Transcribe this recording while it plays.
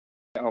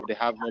of the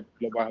Harvard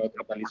Global Health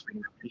Catalyst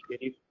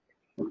Initiative,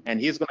 and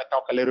he's going to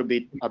talk a little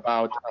bit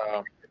about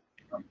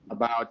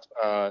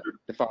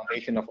the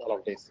foundation of all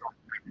of this.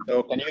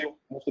 So can you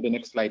move to the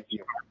next slide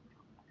here?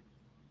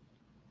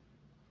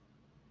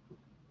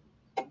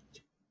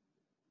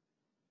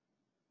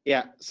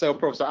 Yeah, so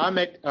Professor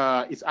Ahmed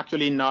is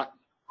actually not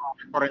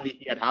currently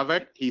here at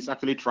Harvard. He's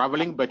actually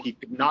traveling, but he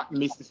could not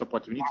miss this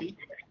opportunity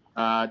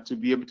to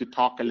be able to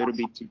talk a little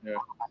bit to the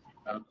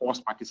course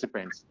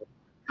participants.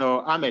 So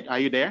Ahmed, are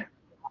you there?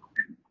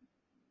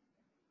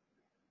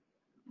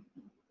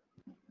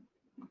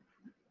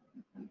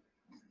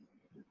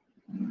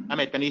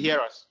 Ahmed, can you hear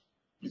us?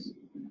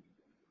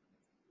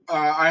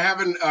 I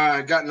haven't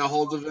gotten a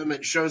hold of him.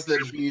 It shows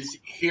that he's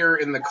here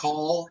in the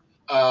call,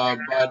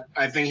 but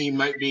I think he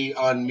might be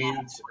on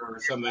mute or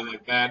something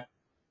like that.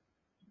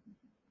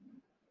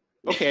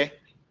 Okay.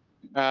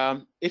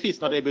 If he's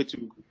not able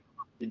to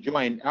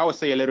join, I will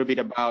say a little bit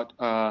about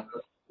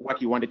what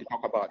he wanted to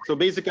talk about. So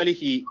basically,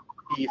 he's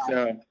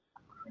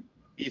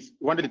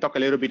wanted to talk a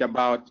little bit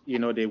about the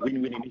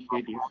win-win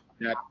initiative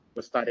that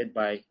was started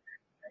by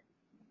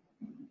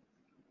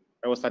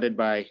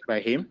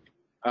him.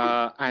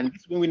 And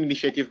this win-win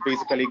initiative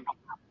basically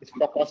is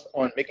focused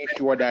on making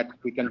sure that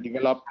we can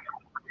develop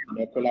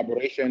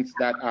collaborations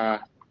that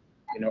are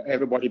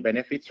everybody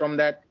benefits from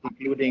that,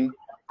 including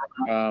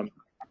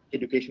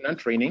education and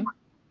training.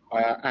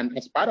 And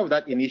as part of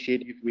that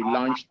initiative, we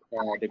launched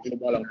the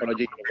Global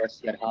Oncology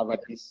University at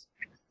Harvard this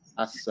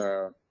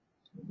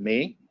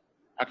May.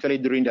 Actually,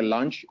 during the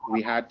launch,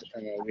 we are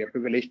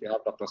privileged to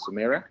have Dr.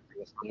 Sumera, who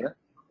was there,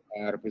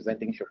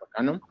 representing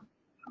Shofakanum.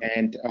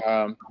 And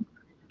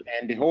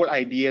the whole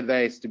idea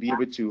there is to be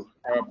able to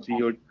help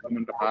build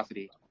human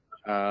capacity,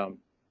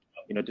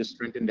 to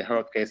strengthen the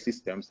healthcare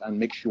systems and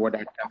make sure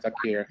that cancer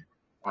care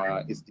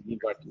is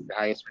delivered to the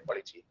highest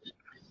quality.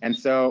 And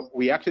so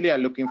we actually are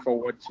looking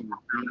forward to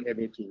being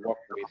able to work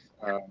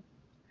with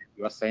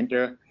your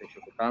center, the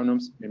Shofakanum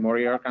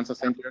Memorial Cancer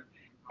Center,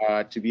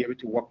 to be able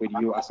to work with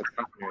you as a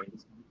partner in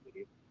this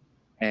initiative.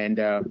 And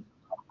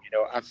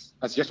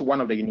as just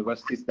one of the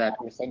universities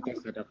or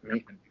centers that I've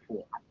mentioned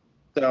before.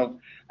 So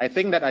I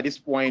think that at this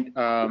point,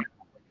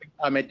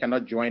 Ahmed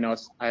cannot join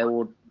us. I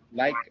would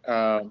like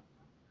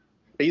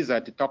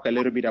Faiza to talk a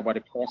little bit about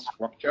the course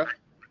structure,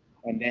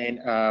 and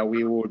then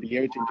we will be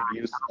able to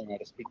introduce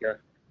the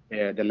speaker,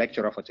 the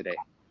lecturer for today.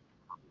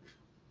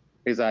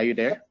 Faiza, are you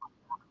there?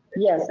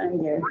 Yes, I'm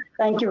here.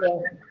 Thank you,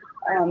 Will.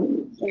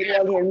 Can you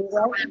all hear me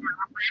well?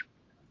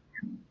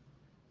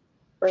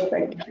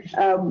 Perfect.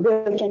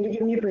 Bill, can you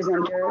give me a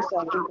presenter so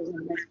I can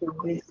present my screen,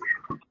 please?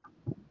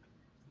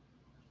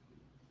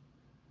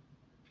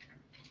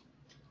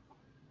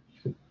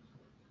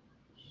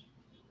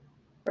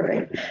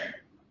 Perfect.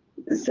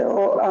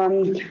 So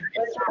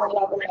first of all, I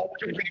would like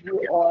to give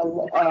you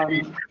all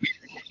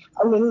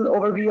a little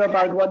overview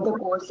about what the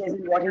course is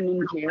and what it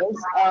entails.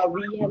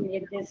 We have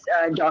made this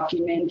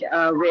document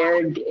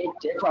where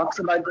it talks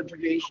about the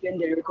duration,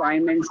 the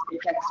requirements, the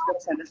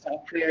textbooks and the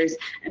softwares,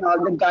 and all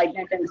the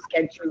guidelines and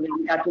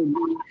scheduling that will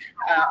be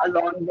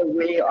along the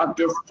way of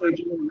this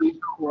 13-week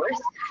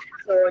course.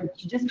 So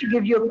just to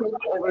give you a quick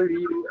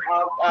overview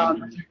of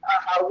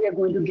how we are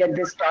going to get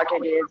this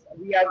started is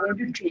we are going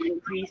to train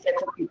 3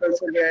 sets of people.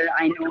 So there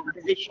I know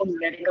physicians,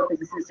 medical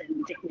physicists,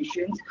 and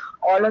technicians.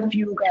 All of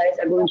you guys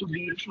are going to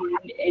be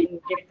trained in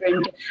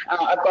different,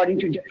 according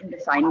to different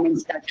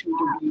assignments that's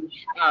going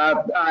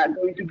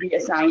to be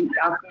assigned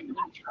after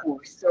each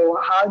course. So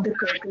how the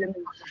curriculum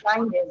is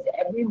designed is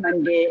every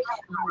Monday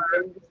you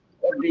will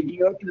a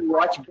video to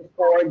watch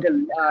before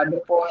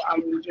our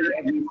meeting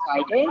every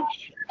Friday.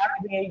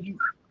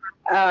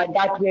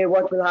 That way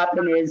what will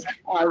happen is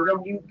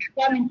when you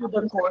come into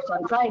the course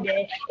on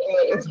Friday,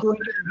 it's going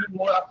to be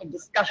more of a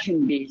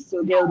discussion base.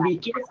 So there will be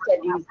case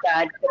studies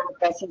that the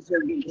professors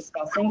will be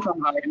discussing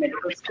from Harvard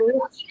Medical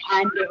School,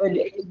 and it will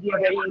be a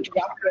very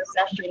interactive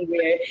session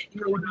where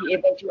you will be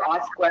able to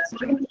ask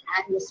questions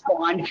and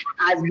respond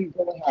as we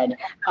go ahead.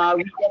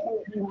 We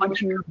definitely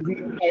want you to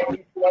read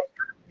every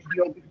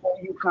video before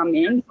you come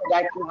in so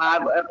that you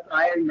have a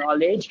prior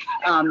knowledge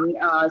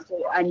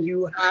and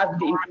you have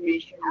the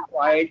information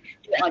required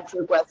to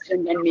answer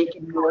questions and make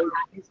it more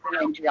useful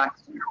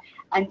interaction.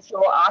 And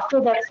so after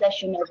that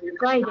session every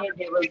Friday,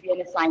 there will be an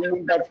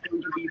assignment that's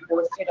going to be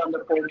posted on the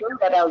portal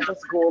that I'll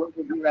just go over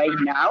with you right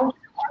now,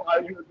 how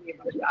you'll be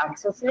able to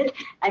access it,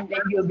 and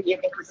then you'll be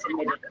able to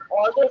submit it.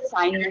 All the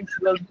assignments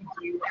will be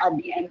due at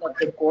the end of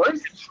the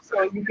course,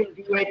 so you can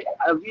do it,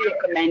 we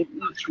recommend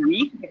each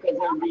week because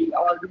all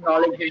the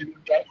knowledge will be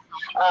fresh,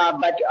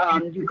 but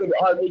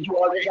you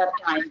always have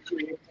time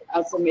to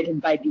submit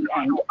it by the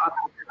end of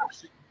the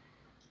course.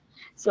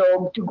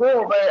 So to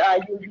go over,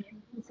 you'll be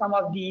using some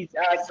of these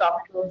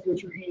softwares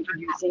which we'll be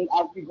introducing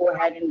as we go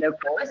ahead in the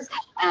course,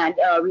 and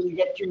we'll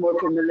get you more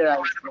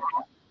familiarized with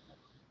them.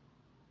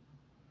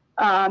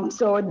 As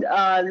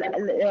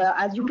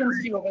you can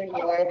see over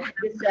here,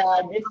 this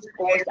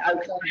course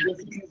outside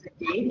basically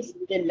states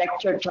the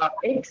lecture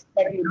topics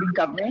that we'll be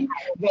covering,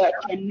 the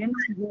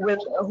attendants who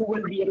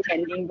will be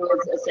attending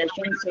those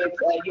sessions. So if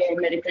you're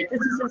a medical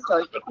physicist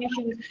or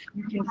technician,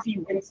 you can see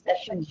which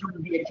sessions you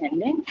will be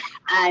attending,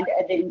 and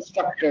the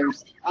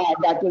instructors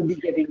that will be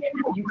giving it.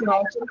 You can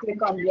also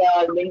click on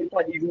the link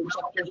for these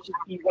instructors to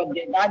see what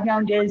their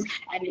background is,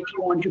 and if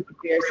you want to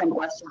prepare some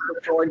questions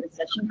before the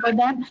session for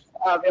them,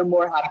 we're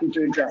more happy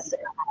to address it.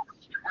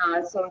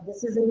 So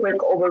this is a quick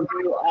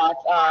overview of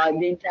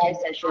the entire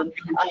session.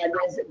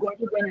 There's going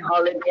to be a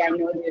holiday. I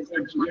know there's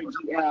a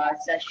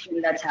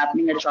session that's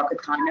happening at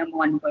Chokathanam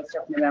on 1st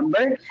of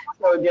November.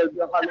 So there'll be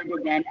a holiday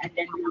then, and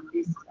then we'll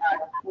be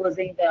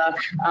closing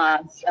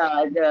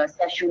the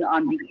session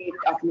on the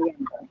 8th of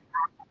November.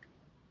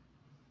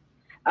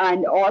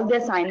 And all the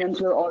assignments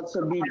will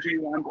also be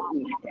due on the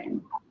 8th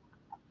then.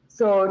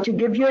 So to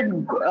give you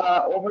an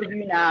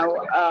overview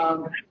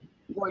now,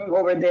 going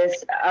over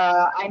this,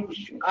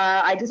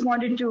 I just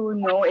wanted to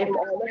know if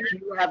all of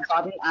you have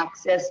gotten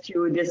access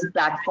to this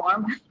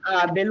platform.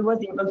 Bill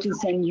was able to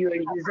send you a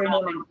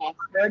username and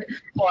password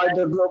for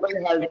the Global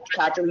Health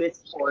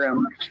Catalyst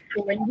Forum.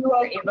 So when you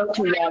are able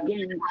to log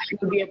in,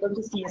 you'll be able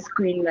to see a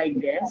screen like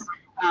this.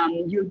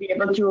 You'll be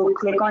able to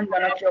click on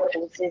one of your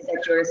courses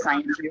that you're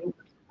assigned to.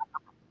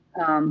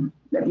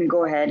 Let me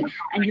go ahead,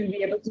 and you'll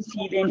be able to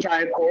see the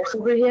entire course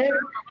over here.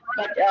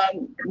 But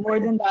more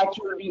than that,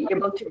 you'll be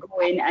able to go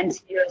in and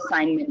see your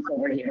assignments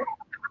over here.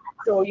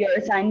 So your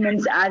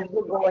assignments, as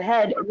we go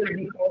ahead, will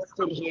be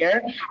posted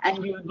here,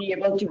 and you'll be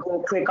able to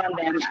go click on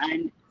them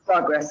and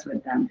progress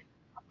with them.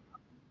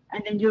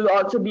 And then you'll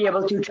also be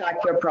able to track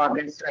your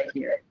progress right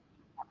here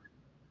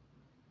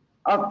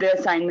of the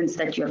assignments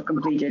that you have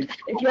completed.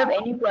 If you have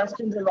any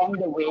questions along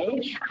the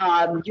way,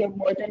 you're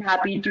more than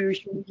happy to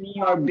shoot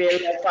me or Bill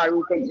or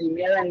Farouk an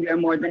email, and we're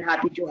more than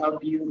happy to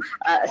help you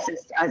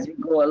assist as we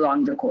go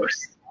along the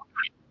course.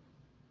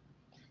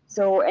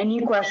 So any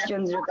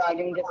questions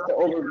regarding just the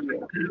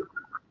overview?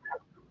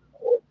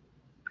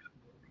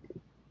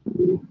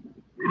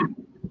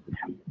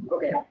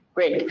 Okay,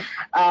 great.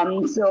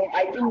 So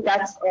I think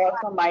that's all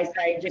from my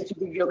side, just to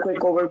give you a quick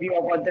overview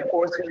of what the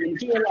course will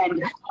entail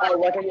and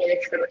what are your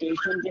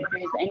expectations. If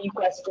there's any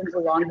questions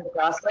along the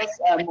process,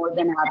 I'm more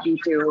than happy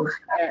to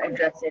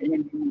address it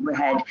when we move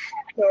ahead.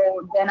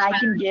 So then I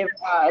can give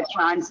a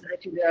chance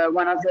to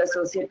one of the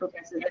associate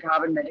professors at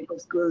Harvard Medical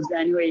School,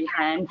 Zanhui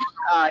Han,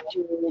 to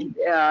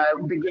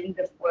begin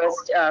the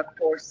first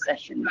course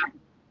session.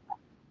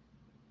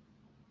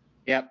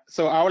 Yeah,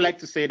 so I would like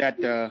to say that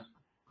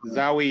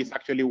Zawi is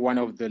actually one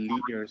of the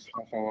leaders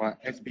of our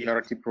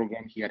SBRT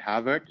program here at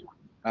Harvard,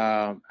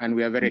 and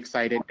we are very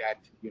excited that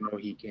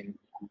he can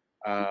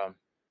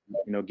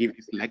give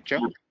this lecture.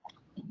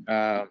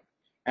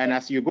 And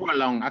as you go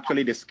along,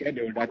 actually the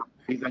schedule that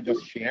Fiza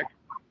just shared,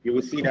 you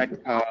will see that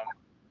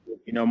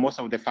most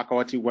of the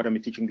faculty what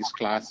I'm teaching this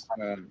class,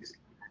 this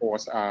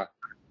course, are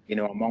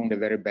among the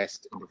very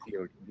best in the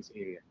field in this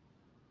area.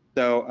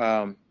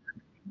 So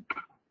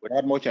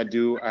without much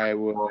ado, I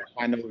will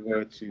hand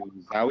over to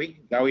Zawi.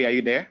 Zawi, are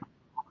you there?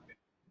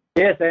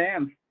 Yes, I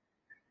am.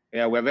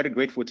 Yeah, we're very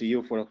grateful to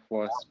you for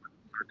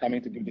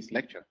coming to give this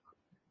lecture.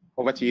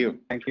 Over to you.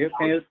 Thank you.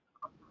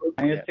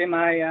 Can you see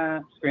my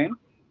screen?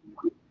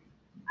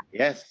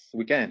 Yes,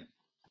 we can.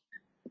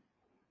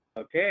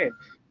 Okay.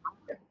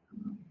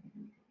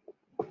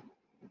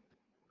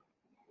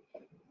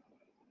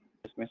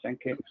 Just a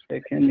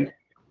second.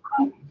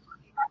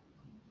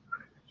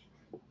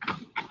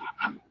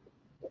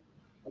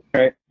 All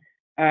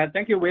right.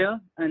 Thank you, Will,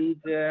 and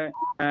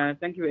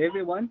thank you,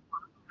 everyone.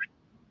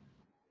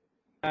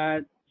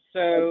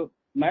 So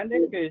my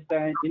lecture is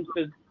an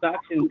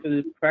introduction to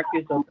the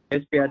practice of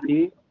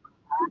SBRT.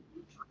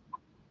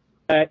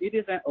 It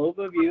is an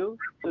overview,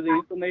 so the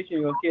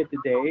information you'll hear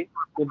today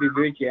will be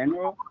very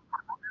general.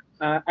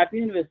 I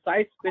think the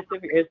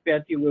site-specific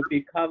SBRT will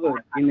be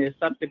covered in the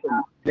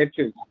subsequent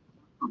lectures.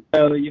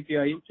 So if you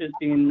are interested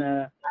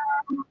in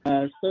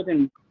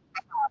certain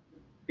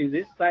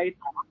disease sites,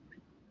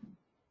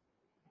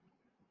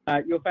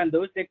 you'll find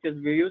those lectures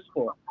very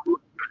useful.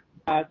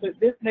 So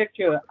this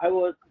lecture, I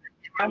will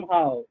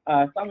somehow,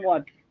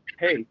 somewhat,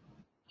 hey,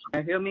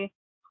 can you hear me?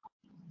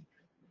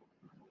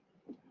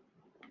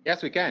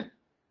 Yes, we can.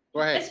 Go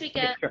ahead. Yes, we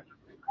can. Sure.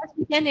 Yes,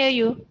 we can hear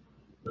you.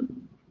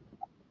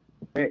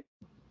 Great.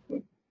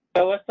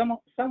 So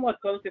somewhat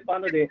closely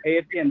follow the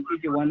AFP and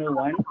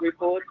TG101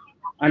 report.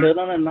 And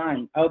along the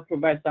line, I'll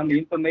provide some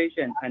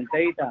information and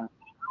data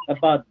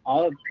about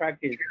our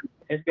practice,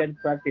 SBRT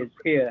practice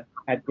here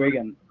at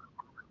Brigham.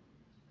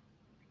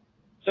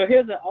 So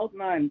here's the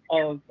outline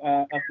of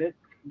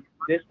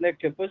this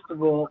lecture. First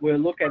of all, we'll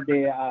look at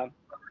the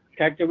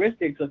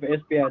characteristics of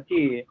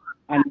SBRT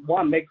and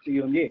what makes it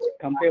unique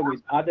compared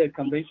with other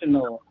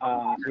conventional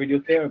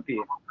radiotherapy.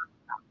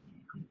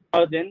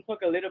 I'll then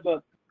talk a little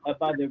bit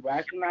about the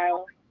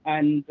rationale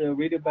and the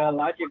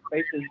radiobiologic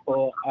basis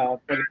for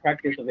the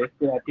practice of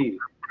SBRT.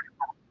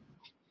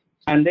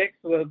 And next,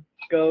 we'll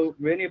go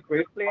really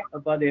briefly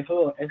about the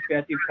whole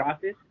SBRT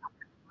process,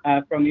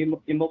 from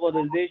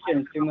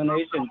immobilization,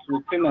 simulation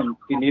to treatment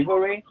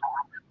delivery.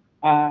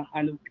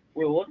 And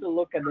we'll also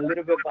look at a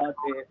little bit about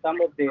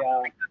some of the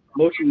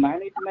motion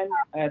management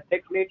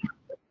techniques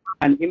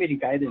and imaging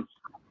guidance.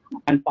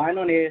 And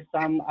finally,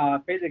 some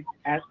basic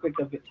aspects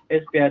of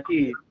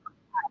SBRT,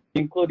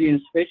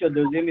 including spatial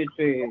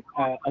dosimetry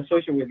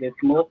associated with the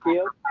small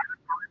field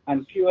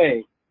and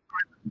QA.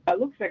 It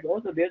looks like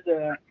also there's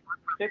a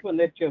separate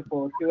lecture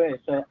for QA,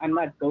 so I'm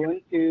not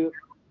going to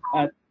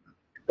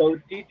those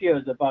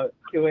details about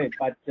QA,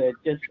 but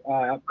just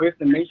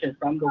briefly mention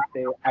some of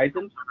the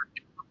items.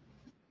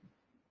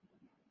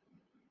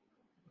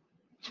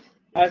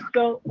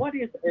 So what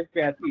is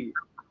SBRT?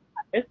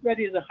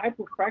 SBRT is a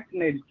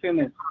hypofractionated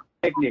treatment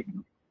technique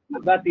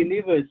that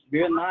delivers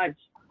very large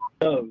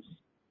dose,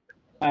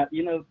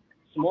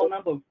 small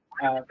number of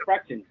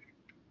fractions,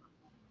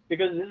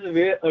 because this is a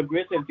very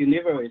aggressive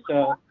delivery.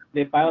 So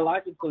the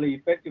biologically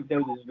effective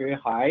dose is very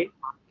high.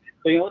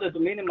 So in order to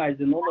minimize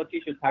the normal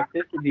tissue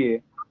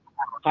toxicity,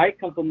 high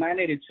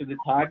conformality to the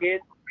target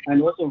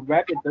and also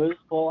rapid dose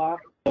follow-up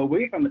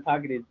away from the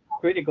target is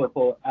critical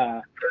for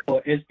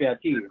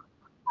SBRT.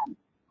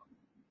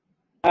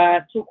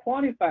 To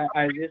qualify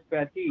as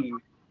SBRT,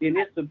 it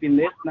needs to be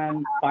less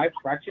than 5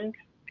 fractions,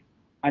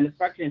 and the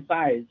fraction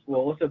size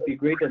will also be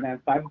greater than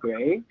 5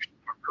 gray.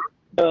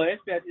 So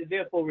SBRT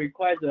therefore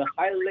requires a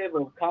high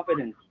level of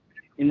confidence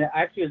in the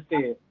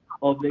accuracy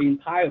of the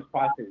entire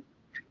process.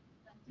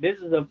 This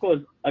is, of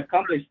course,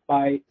 accomplished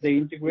by the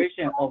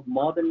integration of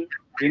modern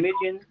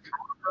imaging,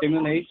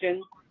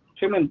 simulation,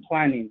 treatment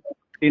planning,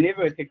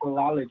 delivery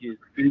technologies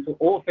into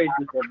all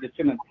phases of the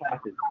treatment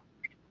process.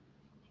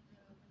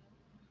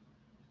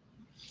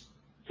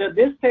 So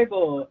this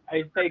table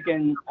is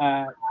taken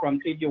from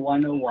TG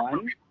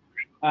 101.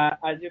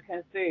 As you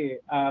can see,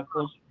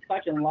 for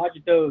such a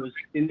large dose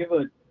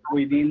delivered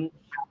within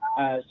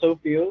so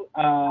few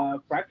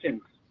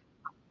fractions,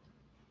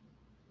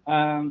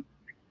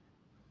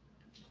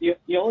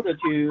 in order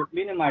to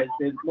minimize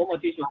the normal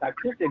tissue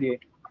toxicity,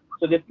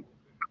 so the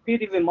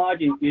PDV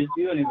margin is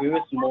usually very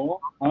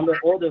small, on the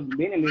order of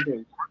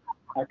millimeters,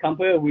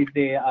 compared with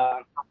the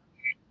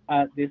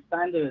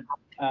standard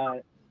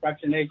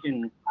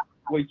fractionation,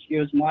 which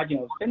use margin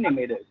of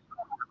centimeters,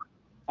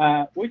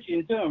 which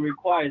in turn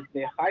requires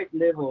the high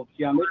level of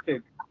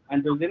geometric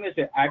and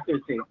dosimetry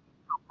accuracy,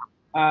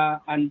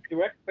 and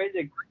direct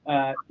physics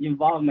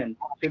involvement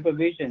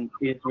supervision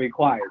is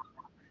required.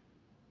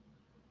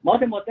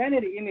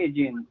 Multimodality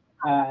imaging,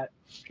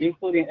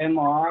 including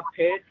MR,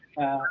 PET,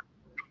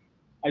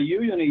 are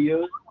usually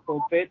used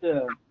for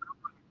better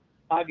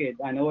target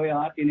and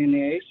OLR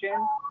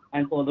delineation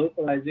and for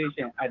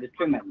localization at the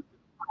treatment.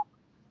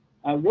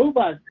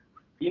 Robust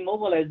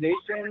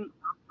immobilization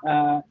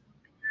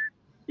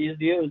is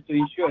used to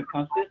ensure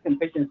consistent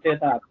patient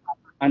setup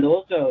and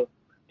also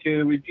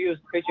to reduce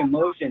patient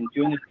motion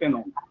during the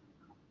treatment.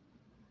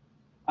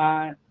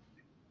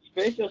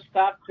 Spatial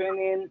staff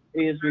training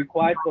is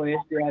required for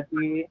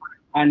SBRT,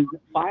 and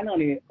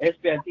finally,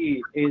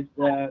 SBRT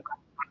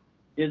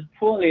is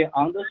poorly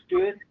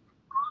understood,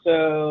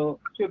 so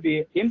to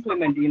be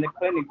implemented in the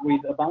clinic with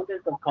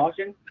abundance of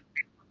caution.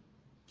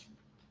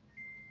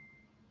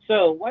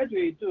 So why do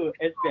we do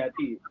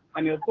SBRT?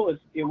 I mean, of course,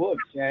 it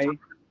works, right?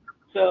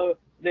 So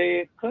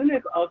the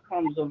clinical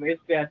outcomes of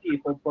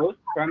SBRT for both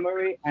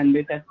primary and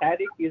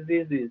metastatic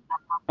diseases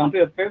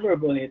compare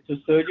favorably to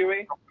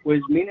surgery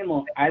with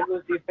minimal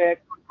adverse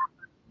effects.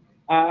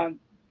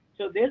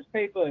 So this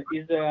paper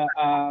is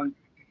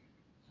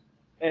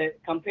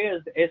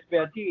compares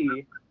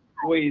SBRT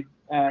with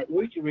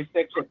which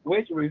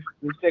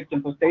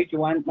resection for stage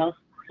 1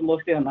 non-small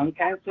cell lung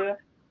cancer,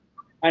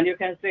 and you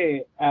can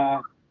see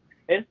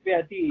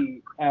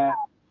SBRT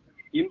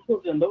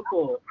improves the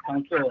local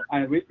control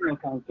and regional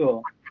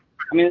control.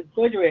 I mean,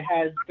 surgery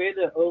has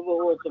better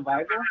overall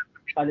survival,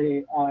 but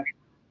the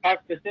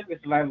specific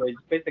survival is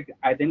basically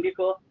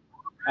identical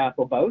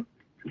for both.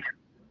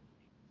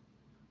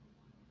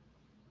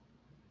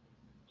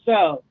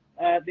 So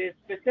the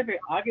specific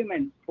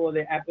arguments for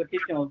the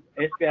application of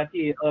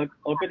SBRT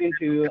according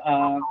to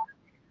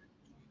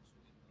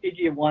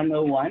TG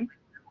 101.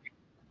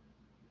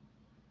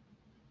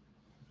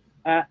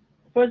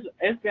 First,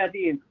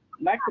 SBRT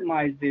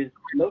maximizes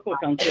local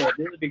control.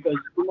 This is because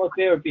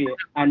chemotherapy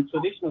and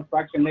traditional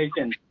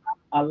fractionation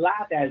are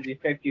not as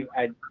effective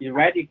at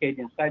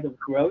eradicating site of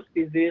growth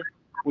disease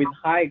with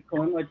high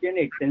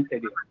chronogenic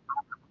density.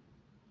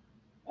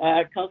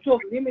 Control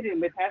of limited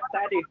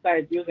metastatic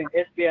sites using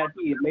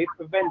SBRT may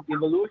prevent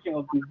evolution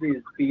of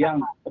disease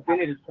beyond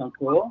ability to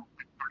control.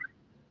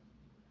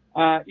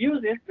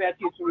 Use SBRT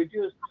to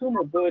reduce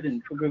tumor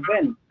burden to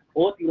prevent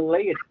or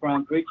delay it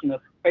from reaching a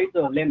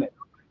fatal limit.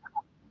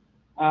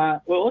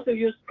 We also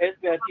use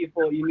SBRT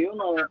for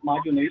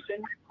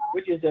immunomodulation,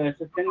 which is a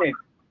systemic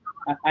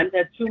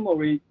anti-tumor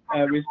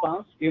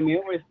response,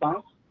 immune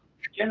response,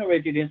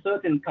 generated in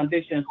certain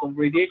conditions of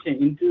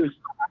radiation-induced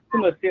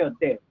tumor cell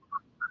death.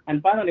 And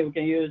finally, we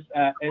can use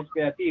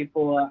SBRT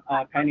for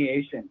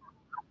palliation.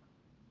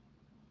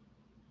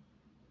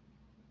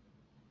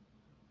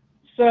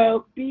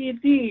 So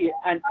BED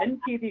and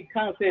NTD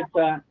concepts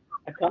are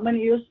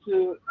commonly used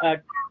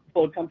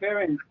for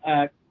comparing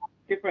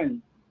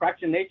different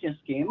fractionation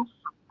schemes.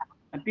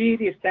 And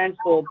BED stands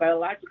for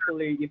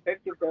biologically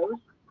effective dose,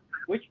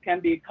 which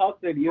can be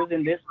calculated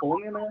using this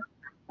formula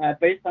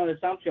based on the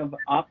assumption of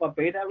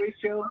alpha-beta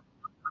ratio.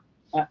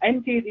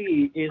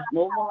 NTD is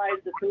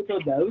normalized total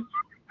dose,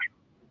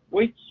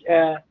 which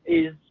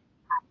is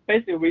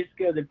basically we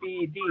scale the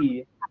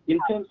BED in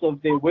terms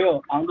of the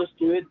well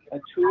understood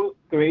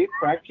two-grade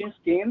fraction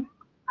scheme.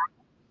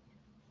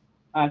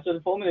 So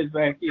the formula is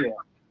right here.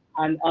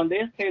 And on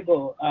this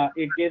table,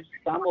 it gives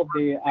some of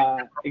the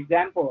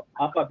example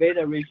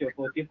alpha-beta ratio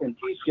for different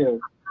tissue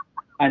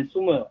and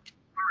tumor.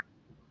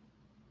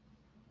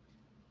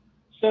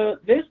 So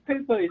this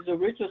paper is a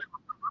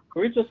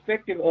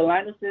retrospective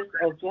analysis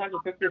of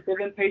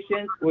 257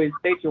 patients with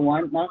stage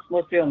 1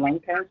 non-small cell lung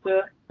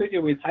cancer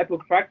treated with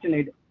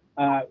hypofractionated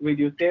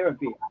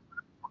radiotherapy.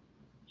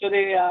 So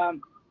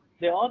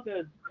the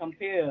authors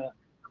compare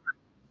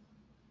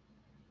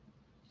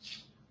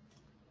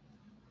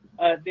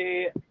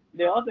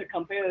the author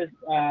compares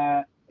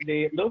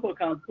the local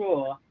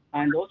control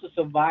and also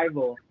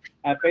survival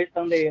based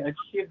on the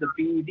achieved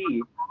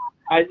BED.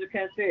 As you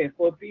can see,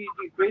 for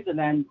BED greater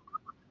than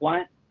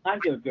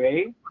 100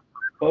 gray,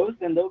 both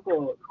the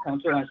local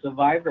control and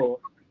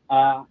survival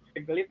are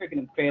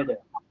significantly better.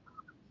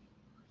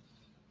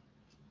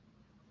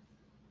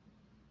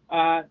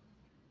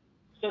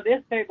 So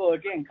this table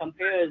again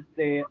compares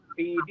the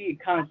BED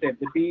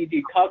concept, the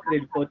BED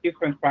calculated for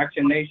different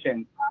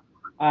fractionation.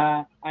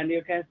 And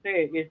you can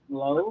see it's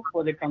low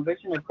for the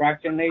conventional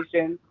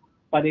fractionation,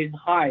 but it's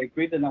high,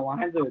 greater than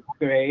 100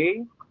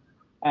 gray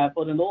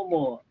for the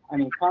normal,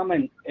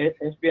 common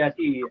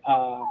SBRT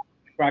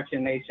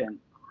fractionation.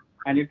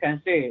 And you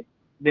can see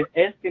the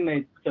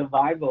estimate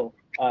survival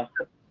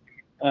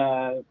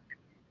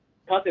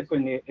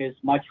consequently is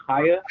much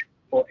higher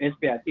for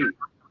SBRT.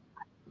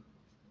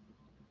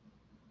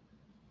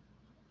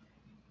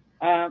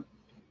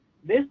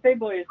 This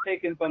table is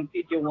taken from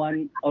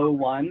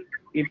TG101.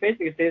 It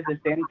basically says the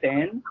same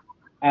thing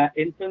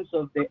in terms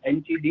of the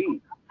NTD.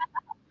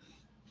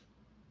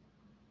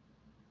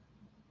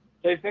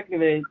 So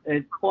effectively,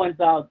 it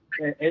points out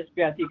that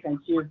SBRT can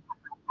achieve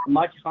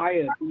much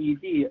higher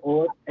BED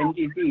or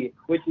NTD,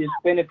 which is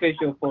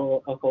beneficial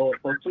for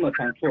tumor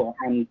control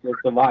and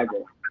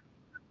survival.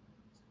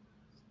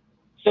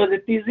 So the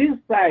disease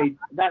sites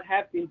that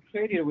have been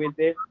treated with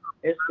this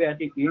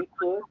SBRT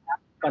include,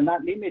 but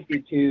not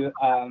limited to,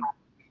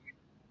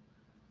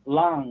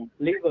 lung,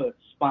 liver,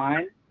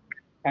 spine,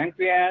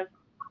 pancreas,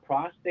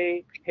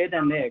 prostate, head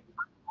and neck,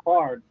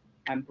 heart,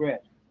 and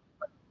breast.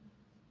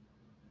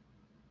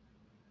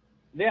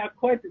 There are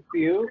quite a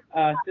few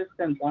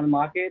systems on the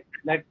market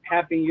that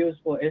have been used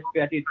for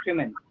SBRT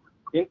treatment,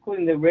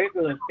 including the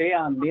regular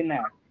stay-on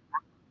linac,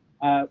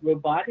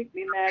 robotic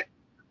linac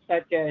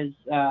such as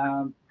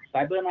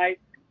CyberKnife,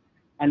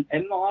 and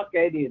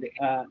MR-guided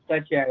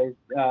such as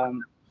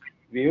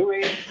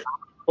Viewray,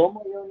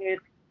 Homo unit,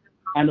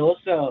 and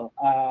also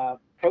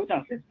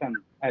proton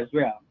system as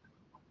well.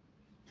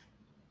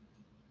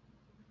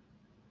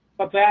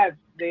 But perhaps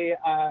the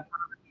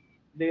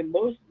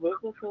most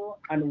versatile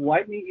and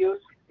widely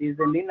used is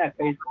the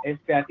linac-based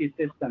SBRT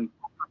system.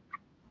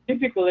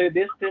 Typically,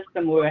 this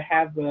system will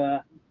have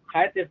a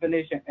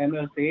high-definition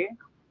MLC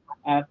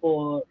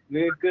for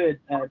very good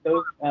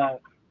dose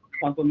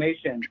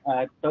confirmation,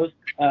 dose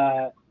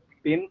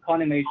beam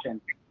coordination.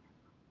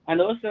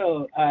 And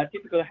also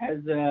typically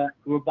has a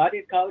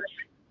robotic couch,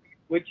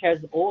 which has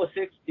all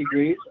 6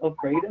 degrees of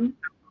freedom.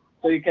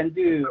 So you can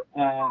do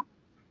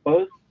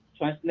both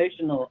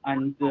translational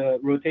and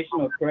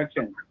rotational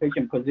correction,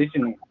 patient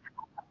positioning.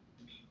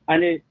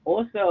 And it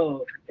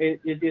also,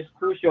 it is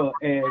crucial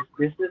as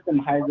the system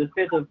has a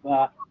set of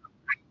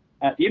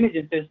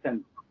imaging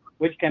system,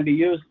 which can be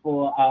used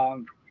for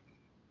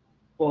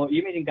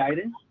imaging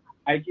guidance,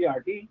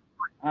 IGRT.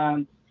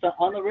 So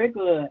on a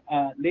regular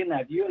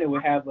linac unit, we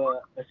have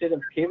a set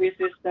of KV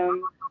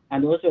system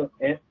and also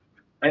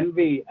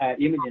MV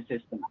imaging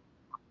system.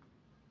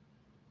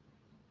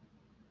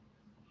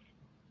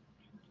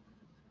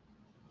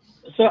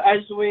 So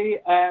as we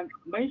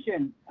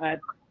mentioned,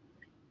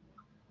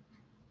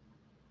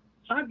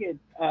 targeting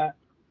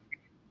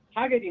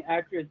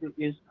accuracy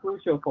is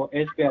crucial for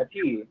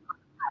SBRT.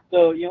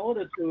 So in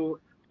order to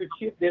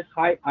achieve this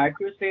high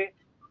accuracy,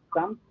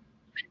 some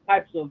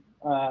types of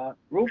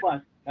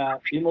robust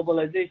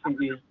immobilization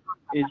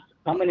is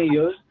commonly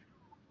used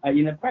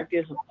in the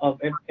practice of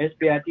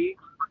SBRT.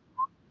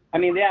 I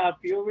mean, there are a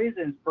few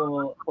reasons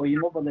for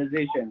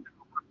immobilization.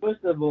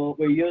 First of all,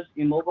 we use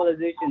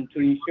immobilization to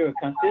ensure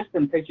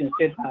consistent patient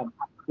setup.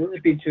 This is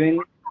between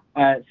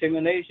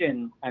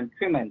simulation and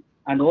treatment,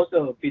 and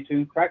also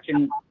between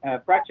fractions.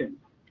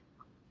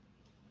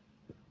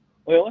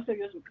 We also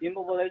use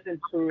immobilization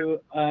to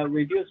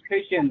reduce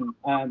patient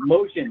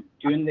motion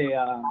during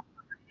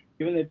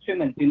the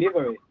treatment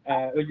delivery,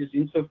 which is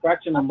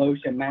intrafractional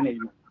motion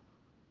management.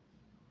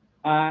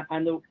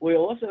 And we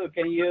also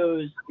can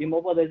use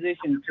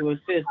immobilization to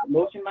assist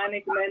motion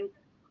management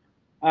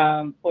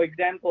For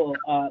example,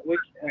 which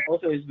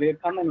also is very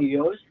commonly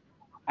used,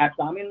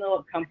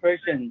 abdominal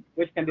compression,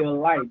 which can be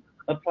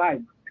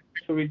applied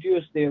to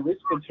reduce the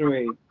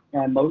respiratory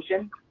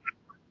motion.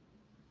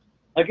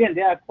 Again,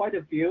 there are quite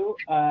a few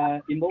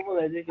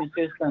immobilization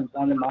systems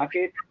on the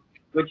market,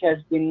 which has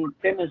been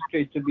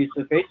demonstrated to be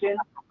sufficient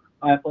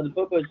for the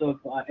purpose of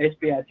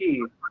SBRT.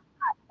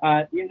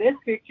 In this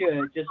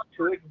picture, just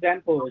two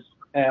examples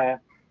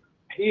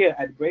here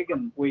at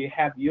Brigham we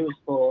have used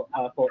for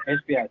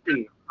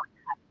SBRT.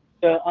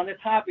 So on the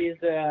top is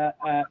the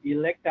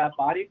Electa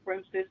body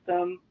frame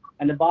system,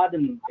 and the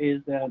bottom is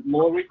the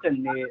more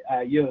recently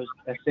used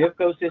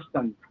Safeco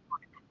system.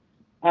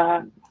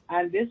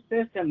 And this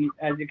system,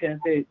 as you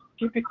can see,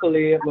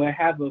 typically will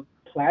have a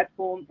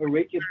platform, a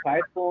rigid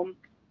platform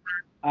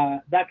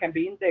that can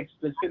be indexed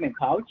to the treatment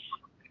couch.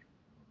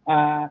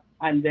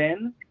 And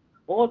then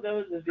all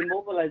those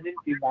immobilizing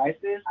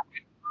devices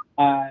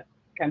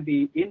can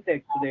be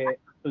indexed to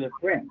the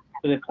frame,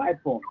 to the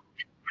platform.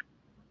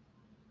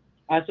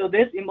 So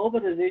this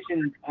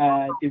immobilization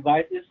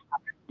devices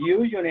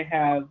usually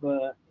have,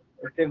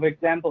 say for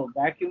example,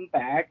 vacuum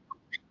bag,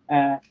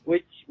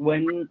 which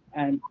when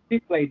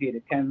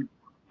deflated can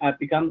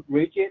become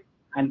rigid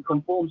and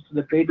conforms to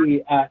the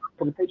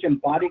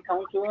patient body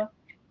contour.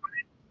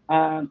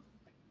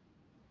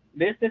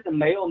 This system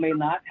may or may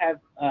not have,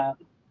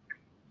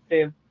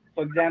 say,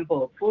 for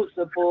example, foot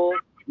support,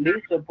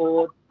 knee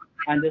support,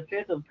 and a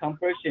set of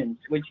compressions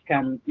which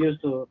can use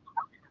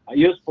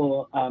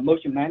for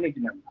motion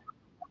management.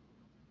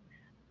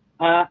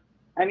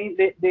 I mean,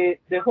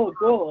 the whole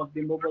goal of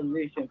the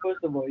immobilization,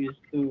 first of all, is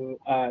to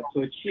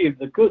achieve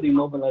the good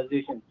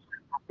immobilization,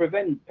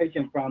 prevent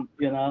patient from,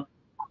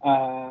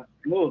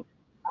 move.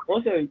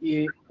 Also, it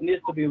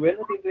needs to be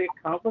relatively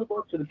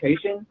comfortable to the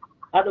patient.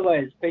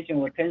 Otherwise, patient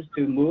will tend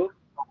to move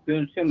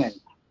during treatment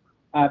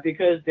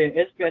because the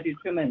SBRT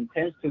treatment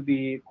tends to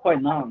be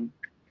quite long,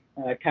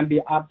 can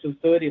be up to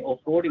 30 or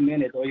 40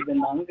 minutes or even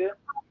longer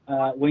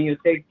when you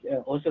take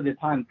also the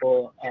time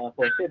for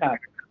setup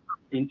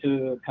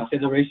into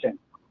consideration.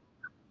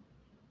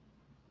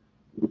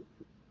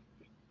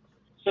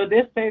 So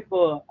this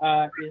paper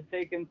is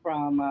taken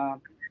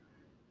from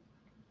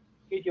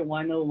Page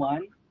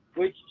 101,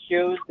 which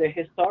shows the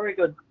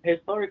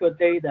historical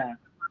data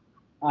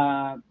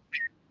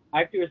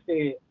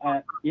accuracy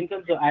in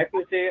terms of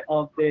accuracy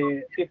of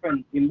the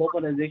different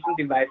immobilization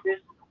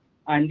devices,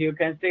 and you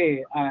can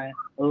see a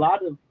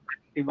lot of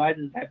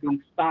devices have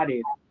been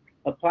studied,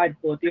 applied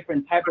for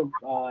different type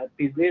of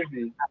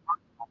diseases,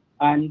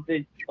 and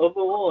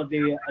overall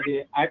the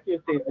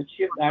accuracy,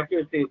 achieved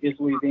accuracy is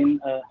within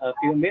a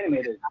few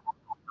millimeters.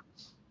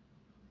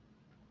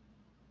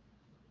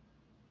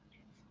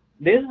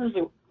 This is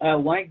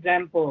one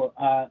example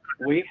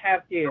we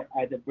have here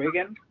at the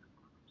Brigham.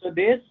 So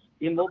this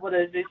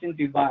immobilization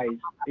device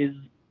is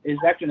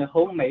actually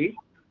homemade,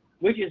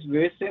 which is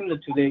very similar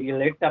to the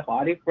Electa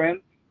body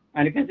frame,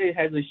 and you can see it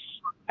has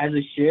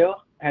a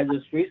shell, has a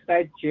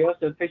three-side shell,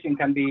 so the patient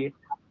can be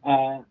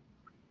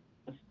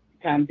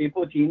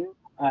put in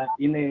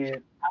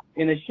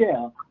a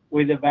shell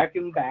with a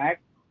vacuum bag.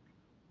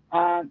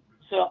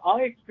 So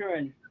our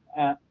experience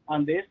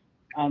on this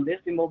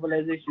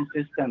immobilization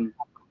system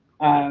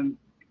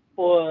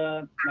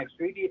for like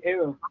 3D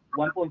area of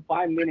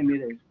 1.5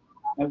 millimeters,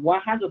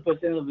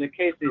 100% of the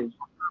cases,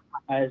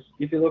 as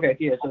if you look at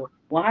here, so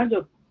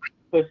 100%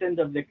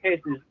 of the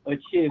cases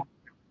achieve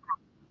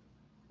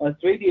a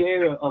 3D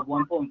area of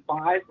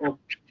 1.5 or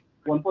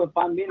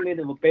 1.5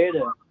 millimeters or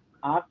better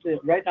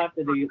right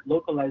after the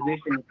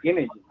localization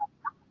imaging.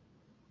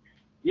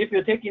 If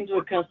you take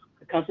into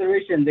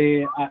consideration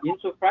the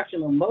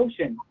intrafractional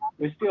motion,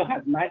 we still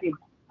have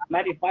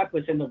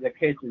 95% of the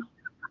cases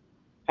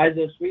has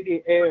a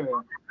 3D area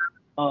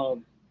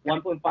of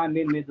 1.5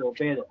 millimeters or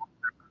better.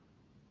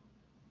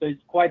 So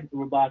it's quite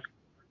robust.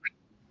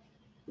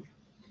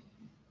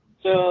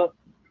 So,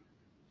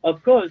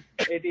 of course,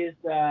 it is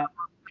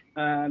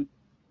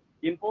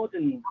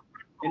important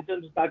in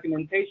terms of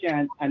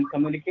documentation and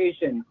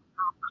communication.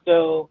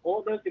 So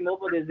all those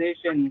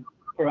immobilization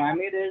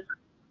parameters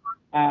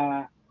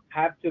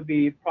have to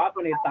be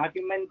properly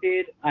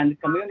documented and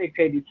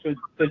communicated to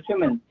the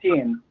treatment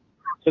team,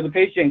 so the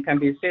patient can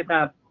be set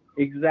up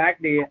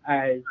exactly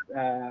as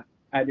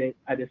at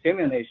the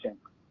simulation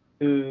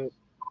to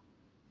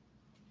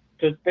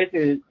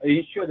basically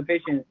ensure the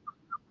patient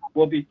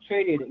will be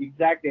treated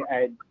exactly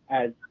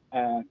as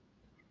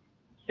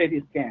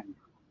CT scan.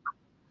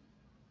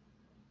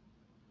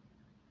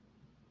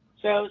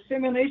 So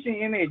simulation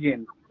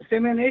imaging.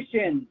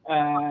 Simulation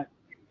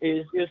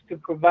is used to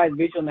provide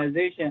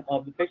visualization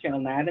of the patient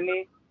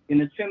anatomy in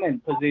the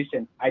treatment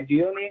position,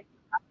 ideally.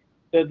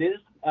 So this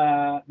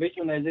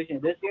visualization,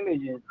 this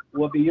images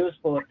will be used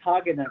for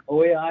target and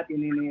OAR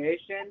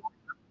delineation,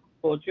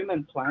 for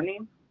treatment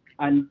planning,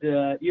 and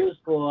used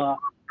for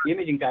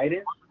imaging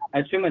guidance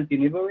and treatment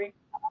delivery.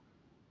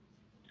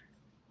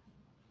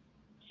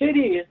 CT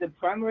is the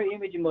primary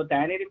imaging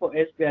modality for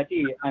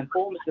SBRT and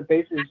forms the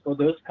basis for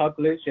those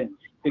calculations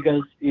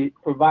because it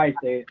provides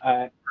a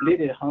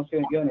needed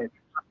Hounsfield unit.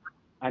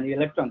 and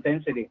electron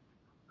density.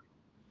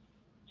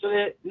 So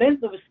the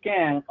length of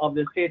scan of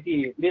the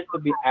CT needs to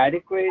be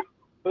adequate,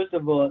 first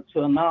of all, to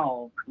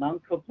allow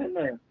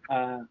non-coplanar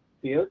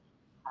fields.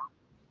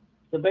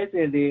 So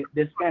basically,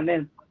 the scan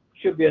length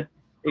should be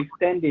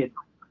extended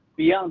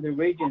beyond the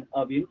region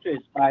of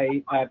interest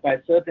by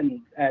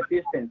certain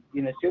distance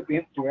in a shift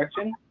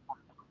direction.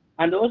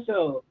 And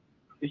also,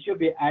 it should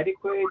be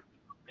adequate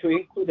to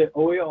include the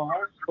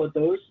OLRs for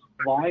those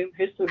volume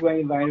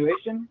histogram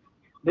evaluation.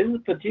 This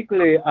is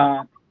particularly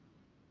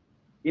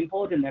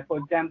important. For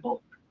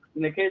example,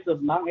 in the case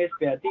of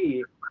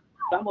non-SBRT,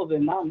 some of the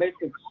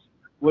non-metrics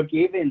were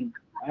given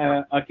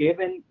are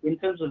given in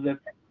terms of the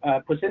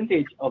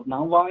percentage of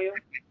non-volume.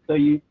 So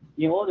in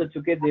order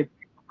to get the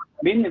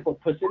meaningful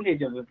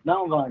percentage of the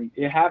non-volume,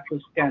 you have to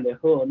scan the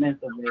whole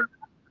length of the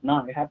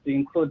lung. You have to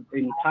include the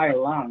entire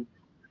lung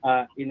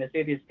in the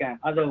CT scan.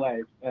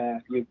 Otherwise,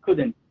 you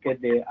couldn't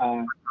get the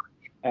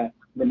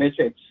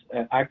metrics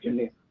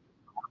accurately.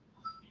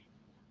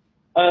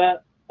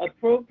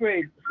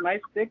 Appropriate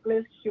slice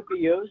thickness should be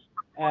used.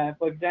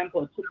 For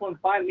example,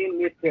 2.5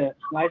 millimeter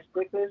slice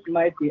thickness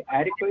might be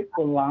adequate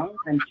for lung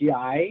and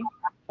GI,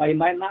 but it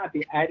might not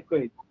be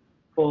adequate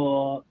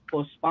for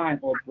spine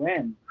or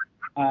brain.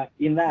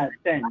 In that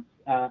sense,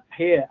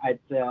 here at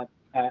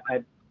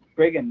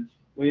Brigham,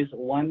 we use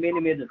 1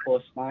 millimeter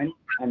for spine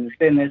and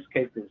stainless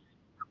cases.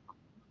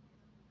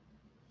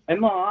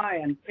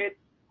 MRI and PET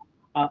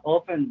are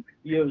often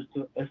used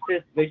to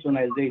assist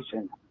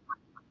visualization.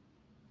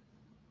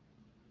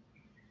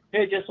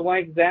 Here's just one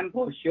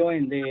example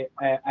showing the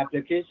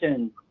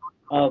application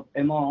of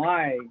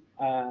MRI.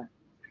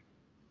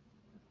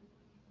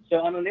 So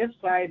on the left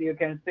side, you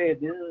can see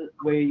this is,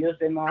 we use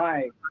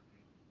MRI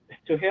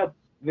to help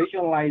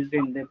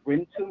visualizing the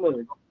brain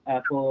tumors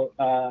for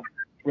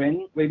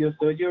brain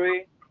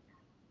radiosurgery.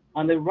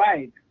 On the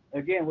right,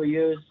 again, we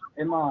use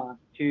MR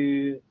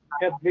to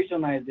help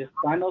visualize the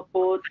spinal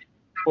cord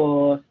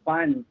for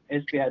spine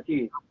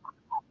SBRT.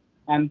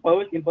 And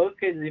in both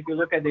cases, if you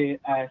look at the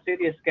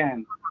CT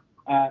scan,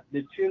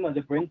 the tumor,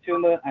 the brain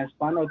tumor and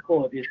spinal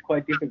cord is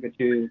quite difficult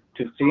to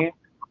see.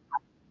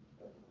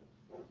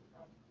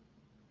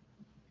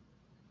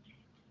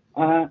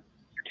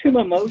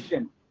 Tumor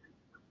motion.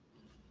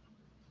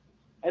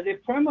 As a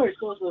primary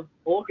source of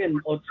organ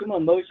or tumor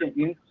motion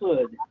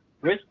include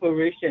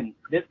respiration.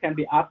 This can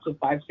be up to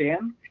 5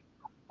 cm.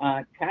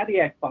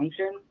 Cardiac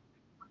function,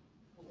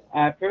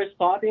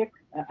 peristaltic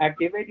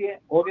activity,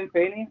 organ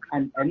failing,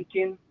 and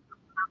emptying.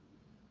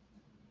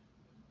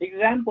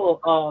 Example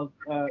of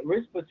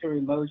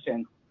respiratory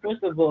motion.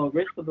 First of all,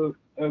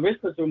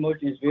 respiratory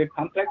motion is very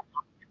complex,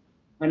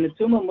 and the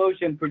tumor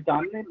motion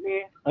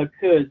predominantly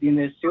occurs in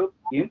the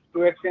south-in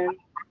direction,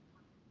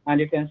 and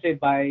you can see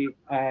by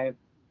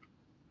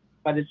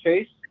the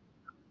trace.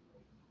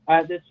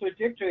 The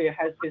trajectory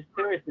has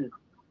hysteresis.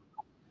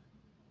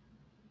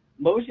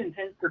 Motion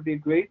tends to be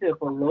greater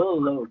for lower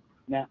lobe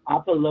than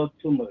upper lobe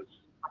tumors.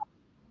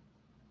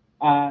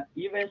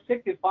 Even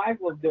 65%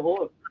 of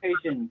the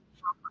patients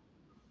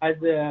has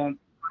a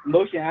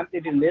motion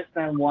amplitude less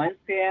than 1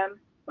 cm,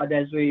 but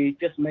as we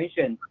just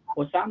mentioned,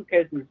 for some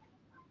cases,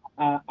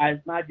 as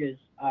much as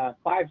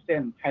 5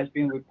 cm has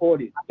been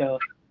reported. So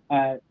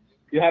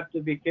you have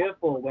to be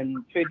careful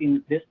when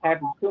treating this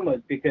type of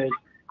tumors, because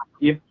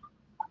if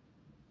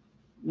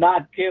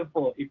not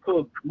careful, it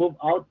could move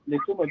out. The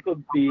tumor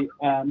could be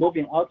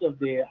moving out of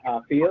the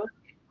field,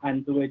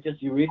 and we're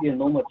just iridium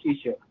normal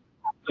tissue.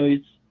 So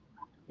it's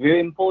very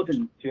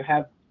important to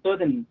have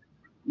certain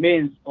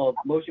means of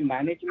motion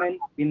management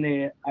in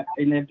the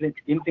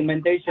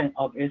implementation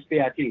of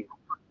SBRT.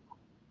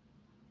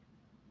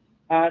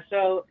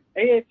 So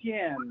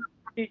AAPM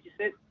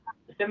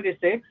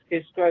T76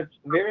 describes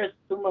various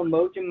tumor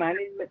motion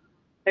management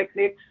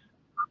techniques.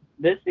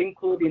 This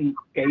including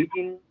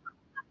gauging,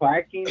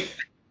 tracking,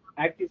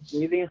 active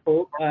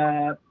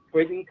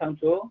breathing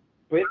control,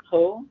 breath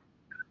hold,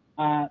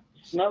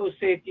 snow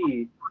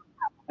CT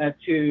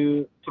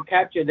to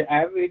capture the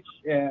average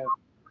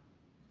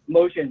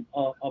motion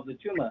of the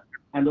tumor,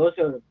 and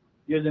also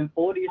using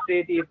 40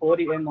 CT,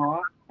 40 MR,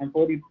 and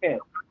 40 PET.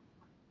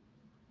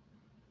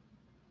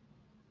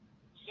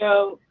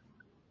 So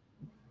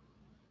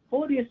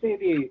 40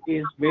 CT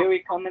is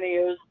very commonly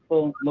used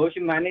for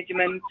motion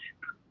management.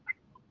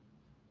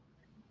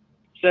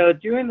 So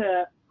during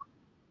the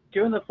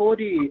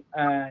 40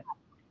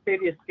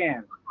 CT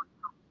scan,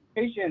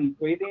 patient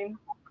breathing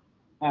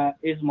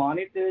is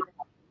monitored.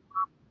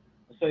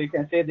 So you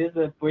can say this is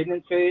a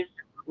breathing trace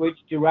which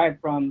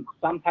derived from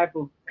some type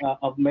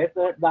of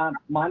method that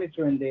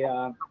monitoring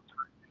the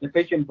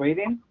patient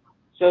breathing.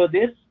 So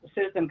this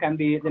system can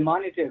be, the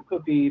monitor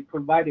could be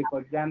provided, for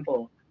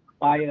example,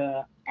 by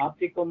an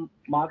optical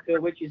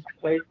marker which is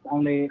placed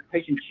on the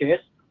patient's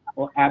chest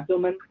or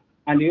abdomen,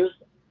 and use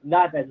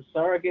that as a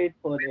surrogate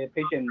for the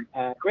patient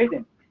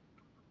breathing.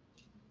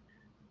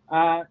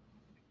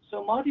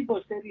 So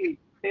multiple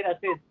data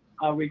sets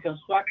are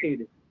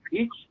reconstructed.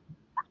 Each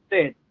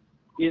set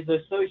is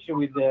associated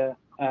with the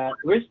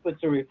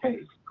respiratory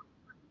phase.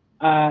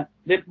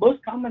 The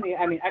most commonly,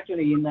 I mean,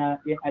 actually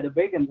at the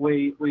beginning,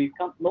 we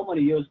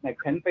normally use like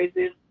 10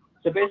 phases.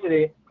 So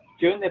basically,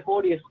 during the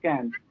 4D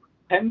scan,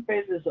 10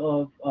 phases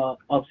of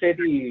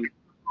SETI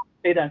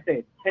data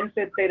set, 10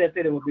 data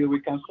set will be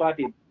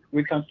reconstructed.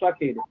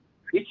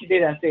 Each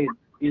data set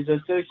is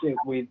associated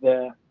with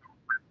a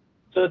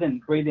certain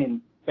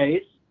gradient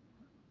phase.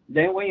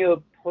 Then when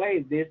you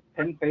play these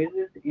 10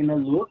 phases in a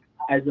loop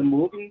as a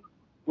movie,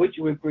 which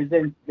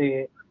represents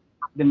the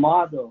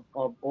model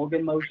of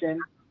organ motion,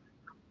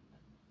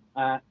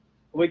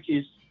 which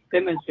is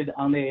demonstrated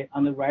on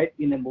the right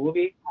in the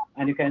movie,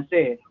 and you can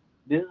see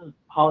this is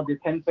how the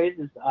 10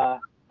 phases are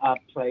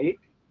played,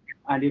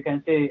 and you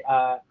can see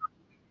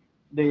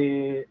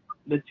the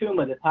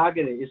tumor, the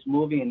target is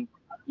moving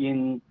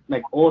in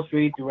like all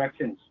three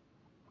directions.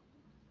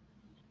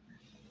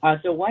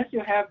 So once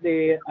you have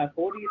the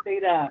 4D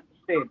data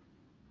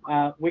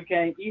set, we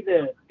can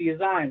either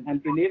design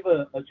and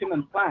deliver a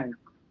treatment plan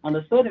on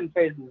a certain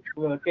phases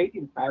through a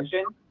gated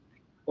fashion,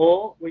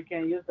 or we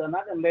can use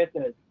another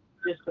method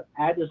just to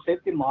add a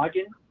safety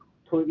margin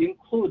to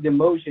include the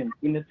motion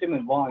in the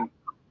treatment volume.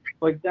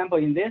 For example,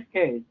 in this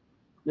case,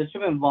 the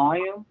treatment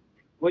volume,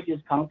 which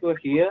is contoured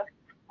here,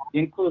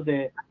 includes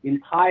the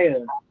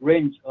entire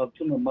range of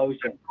tumor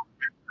motion.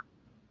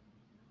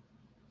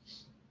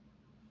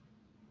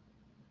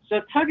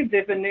 So target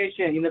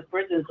definition in the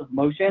presence of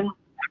motion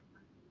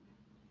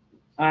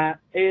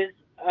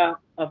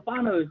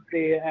follows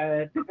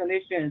the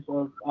definitions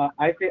of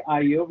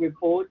ICIU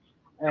reports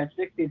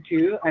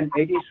 62 and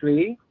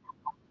 83.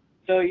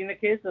 So in the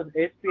case of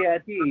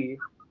SBRT,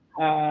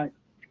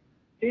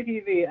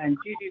 CTV and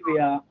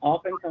GTV are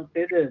often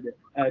considered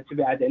to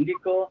be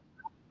identical.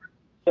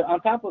 So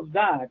on top of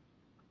that,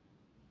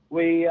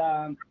 we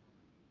add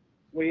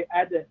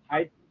the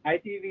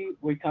ITV,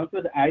 we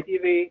consider the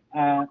ITV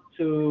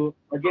to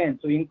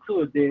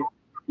include the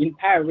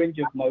entire range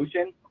of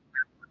motion.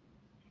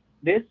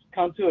 This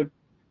contour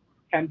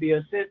can be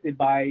assisted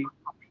by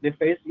the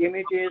face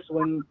images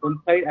when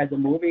played as a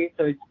movie,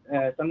 so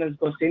it's sometimes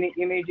called scenic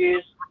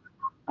images,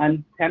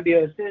 and can be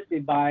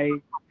assisted by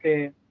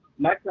the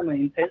maximum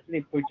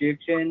intensity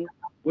projection,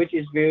 which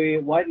is very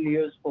widely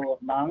used for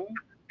lung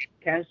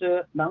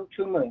cancer, lung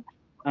tumor,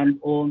 and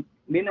or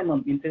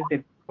minimum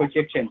intensity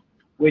projection,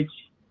 which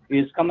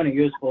is commonly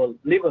used for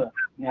liver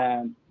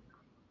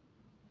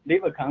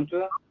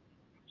contour.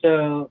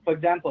 So, for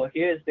example,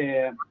 here's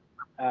the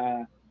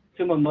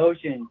tumor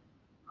motion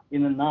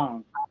in the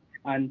lung,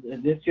 and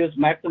this shows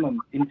maximum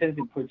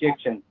intensity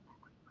projection.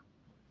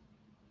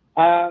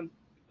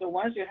 So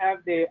once you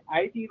have the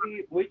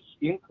ITV, which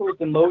includes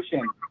the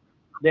motion,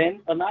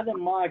 then another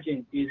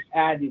margin is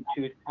added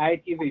to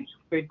ITV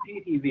with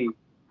PTV.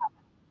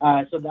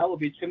 So that will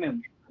be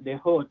treatment, the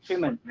whole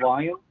treatment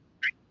volume.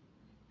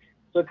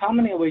 So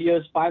commonly we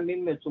use 5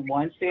 mm to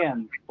 1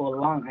 cm for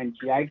lung and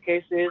GI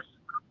cases.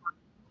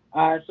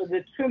 So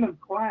the treatment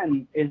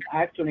plan is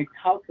actually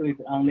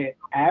calculated on the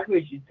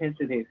average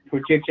intensity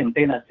projection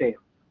data set.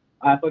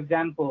 For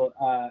example,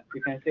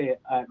 you can say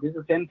this is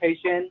the same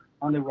patient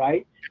on the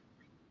right,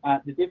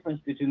 the difference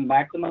between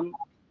maximum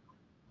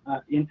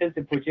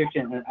intensity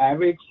projection and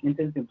average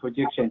intensity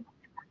projection.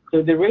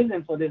 So the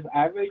reason for this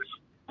average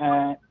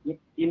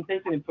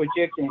intensity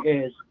projection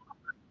is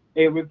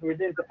it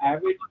represents the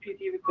average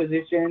PTV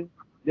position.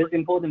 This is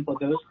important for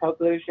those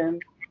calculations,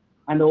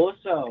 and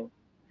also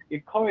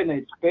it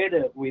correlates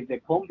better with the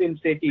cone beam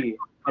CT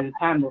at the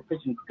time of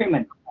patient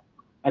treatment.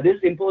 This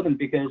is important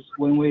because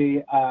when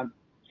we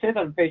set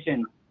up the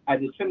patient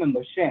at the treatment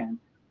machine,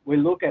 we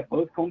look at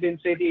both cone beam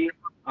CT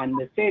and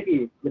the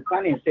CT, the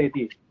planning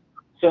CT.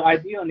 So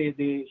ideally,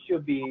 they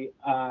should be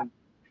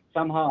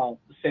somehow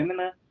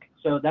similar.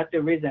 So that's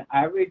the reason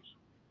average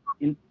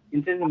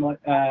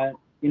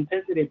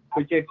intensity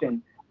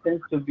projection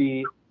tends to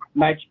be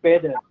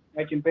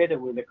matching better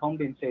with the cone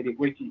beam CT,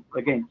 which is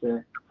again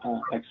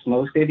like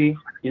slow CT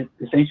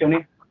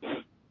essentially.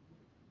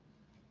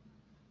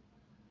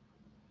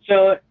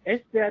 So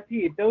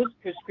SBRT dose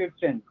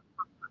prescription.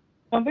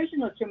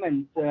 Conventional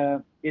treatment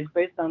is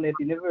based on the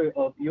delivery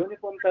of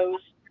uniform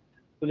dose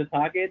to the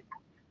target.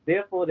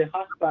 Therefore, the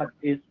hotspot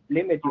is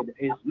limited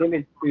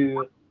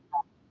to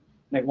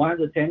like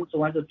 110 to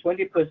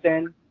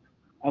 120%,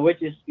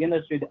 which is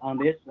illustrated on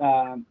this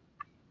on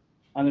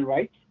the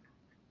right.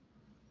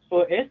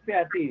 For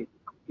SBRT,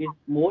 it's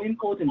more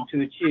important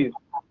to achieve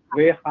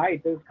very high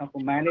dose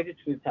conformality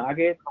to the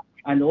target,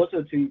 and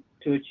also to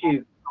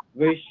achieve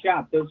very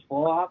sharp dose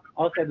follow-up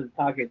outside of the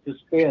target to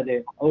spare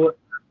the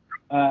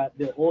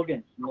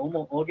organs,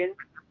 normal organs.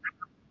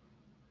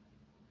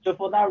 So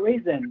for that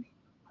reason,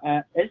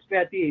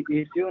 SBRT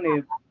is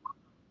usually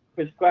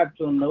prescribed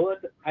to a lower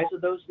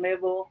isodose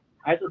level,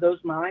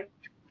 isodose 9,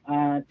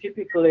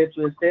 typically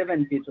to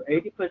 70 to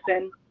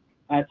 80%,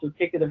 to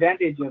take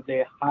advantage of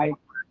the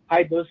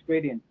high dose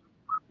gradient.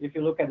 If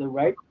you look at the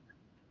right,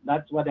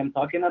 that's what I'm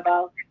talking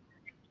about.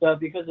 So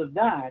because of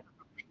that,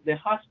 the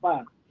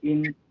hotspot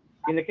in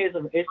the case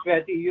of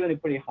SBRT usually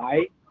pretty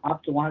high,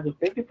 up to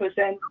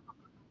 150%.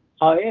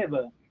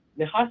 However,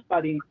 the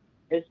hotspot in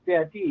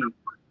SBRT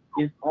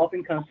is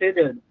often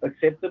considered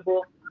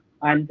acceptable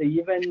and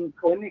even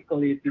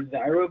clinically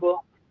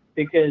desirable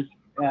because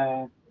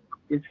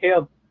it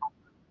helps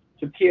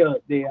to kill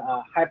the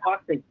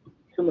hypoxic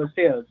tumor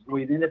cells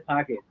within the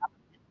target,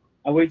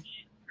 which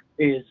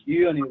is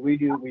usually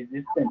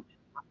radio-resistant.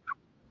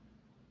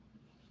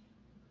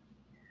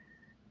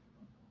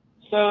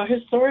 So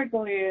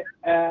historically,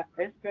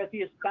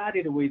 SBRT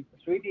started with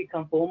 3D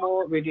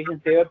conformal radiation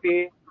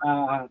therapy.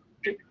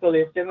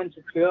 Typically, 7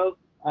 to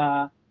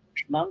 12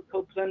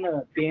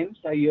 non-coplanar beams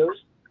are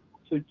used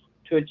to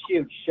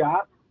achieve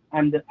sharp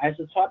and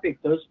isotopic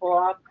dose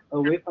follow-up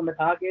away from the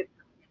target,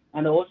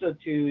 and also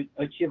to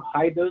achieve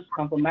high dose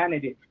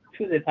conformality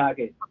to the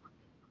target.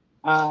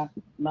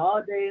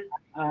 Nowadays,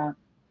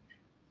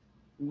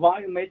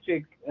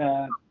 volumetric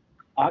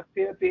arc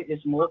therapy is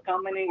more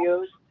commonly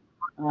used.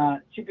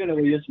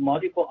 Typically, we use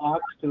multiple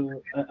arcs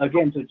to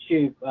again to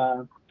achieve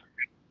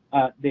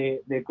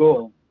the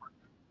goal.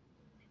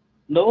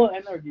 Lower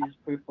energy is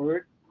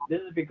preferred.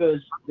 This is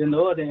because the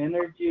lower the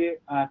energy,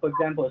 for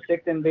example,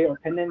 6 MV or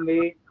 10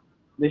 MV,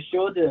 the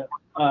shorter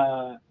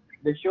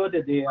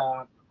the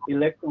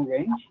electron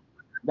range.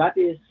 That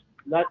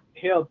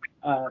helps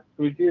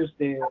reduce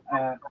the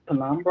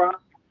penumbra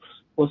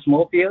for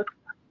small fields,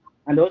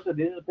 and also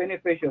this is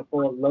beneficial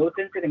for low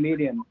density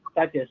medium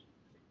such as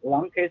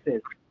lung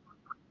cases.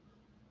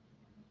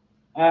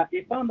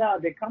 It found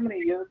out the company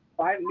used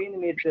 5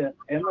 mm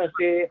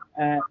MRC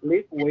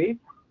leaf wave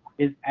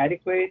is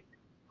adequate.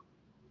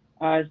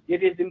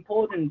 It is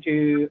important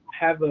to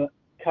have a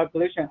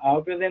calculation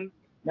algorithm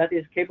that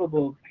is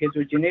capable of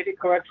heterogeneity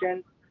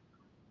correction.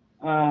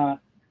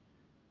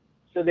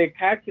 So the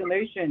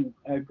calculation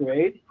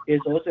grade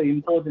is also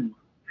important.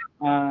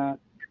 A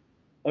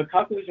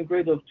calculation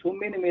grade of 2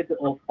 mm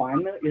or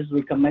finer is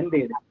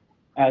recommended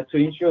to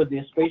ensure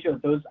the spatial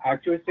dose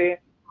accuracy.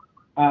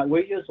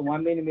 We use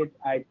 1 mm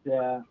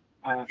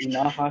in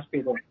our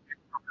hospital.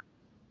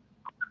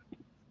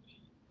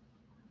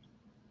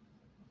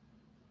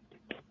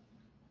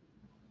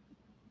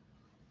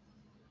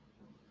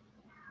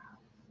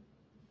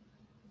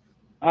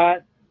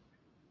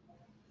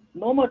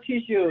 Normal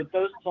tissue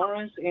dose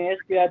tolerance in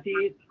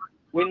SBRT,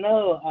 we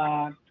know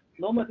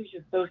normal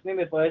tissue dose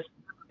limit for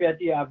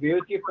SBRT are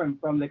very different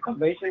from the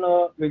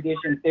conventional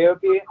radiation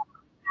therapy.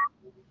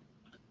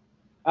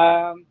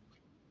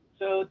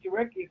 So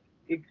direct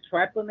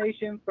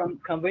extrapolation from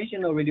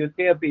conventional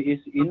radiotherapy is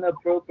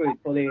inappropriate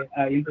for the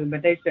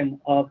implementation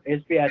of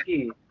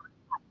SBRT.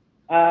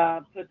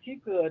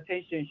 Particular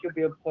attention should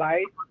be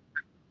applied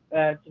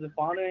to the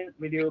following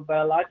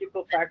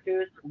radiobiological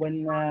factors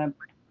when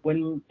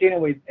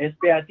dealing with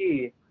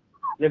SBRT: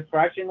 the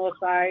fractional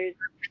size,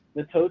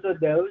 the total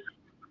dose,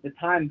 the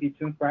time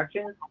between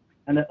fractions,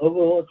 and the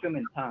overall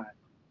treatment time.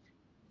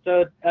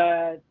 So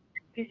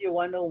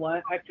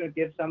TG101 actually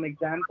gives some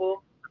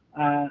example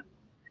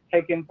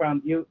taken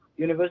from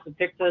University of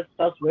Texas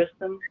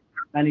Southwestern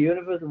and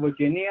University of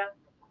Virginia.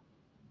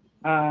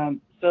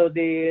 So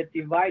they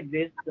divide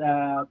this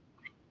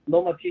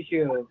normal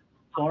tissue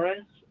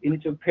tolerance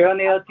into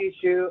peritoneal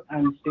tissue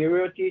and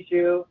stereo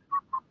tissue.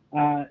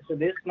 So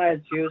this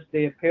slide shows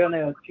the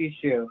peritoneal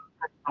tissue,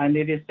 and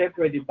it is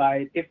separated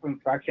by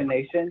different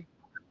fractionation.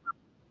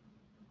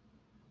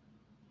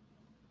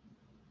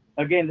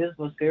 Again, this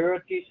was stereo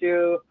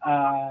tissue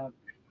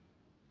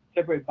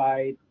separated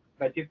by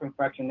different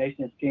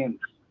fractionation schemes.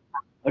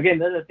 Again,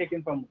 those are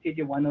taken from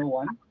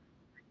TG101.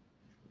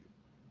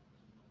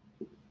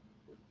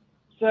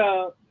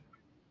 So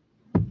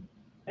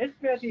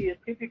SBRT is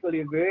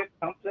typically very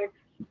complex,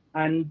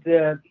 and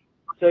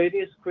so it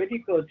is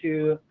critical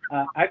to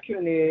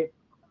accurately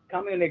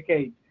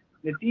communicate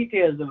the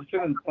details of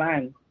treatment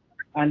plan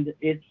and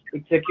its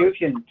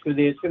execution to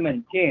the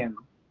treatment team.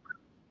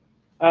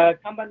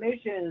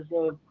 Combinations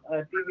of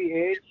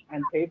DVH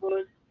and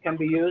tables can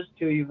be used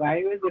to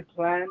evaluate the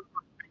plan.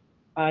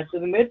 So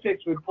the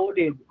metrics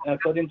reported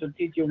according to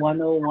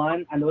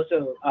TG101 and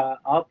also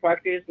our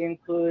practice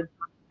include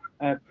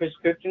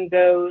prescription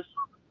dose,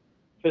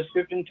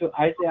 prescription to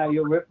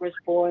ICIU reference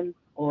point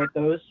or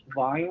dose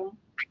volume,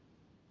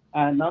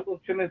 number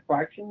of treatment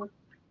fractions,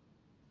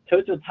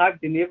 total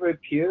target delivery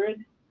period,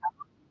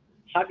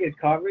 target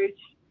coverage,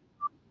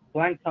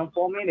 blank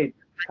conformity,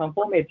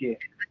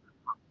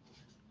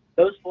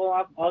 dose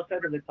follow-up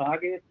outside of the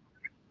target,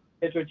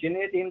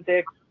 heterogeneity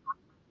index,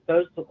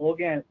 dose to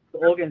organs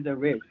at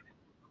risk.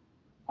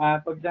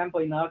 For example,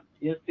 in our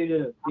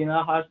institute, in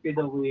our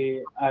hospital,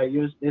 we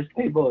use these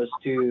tables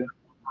to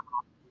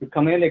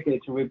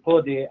communicate, to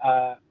report the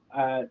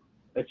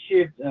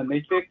achieved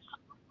matrix.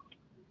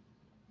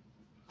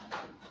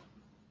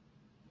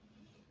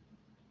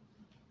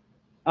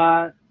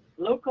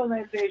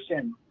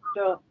 Localization.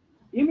 So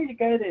image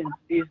guidance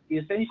is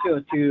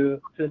essential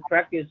to the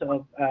practice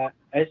of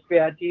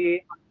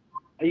SBRT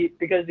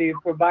because it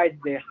provides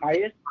the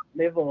highest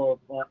level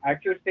of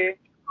accuracy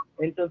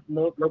in terms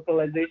of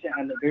localization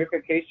and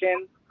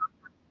verification.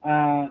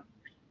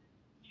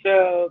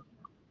 So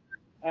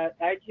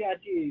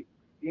IGRT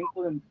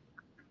includes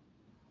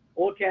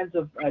all kinds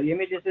of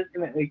imaging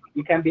systems.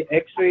 It can be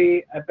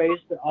X-ray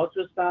based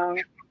ultrasound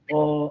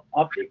or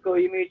optical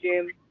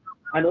imaging,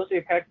 and also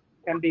it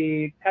can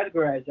be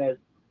categorized as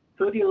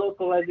 2D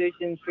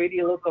localization, 3D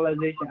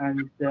localization,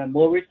 and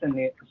more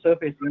recently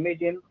surface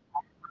imaging.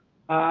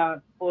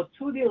 For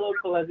 2D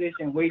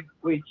localization,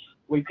 which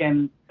we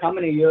can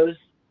commonly use,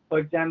 for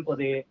example,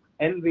 the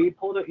MV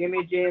photo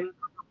imaging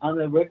on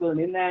the regular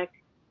LINAC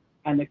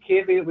and the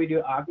KV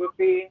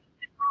radiography.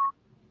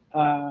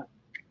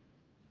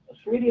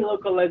 3D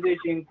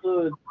localization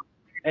includes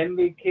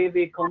MV,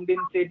 KV,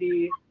 combine CT,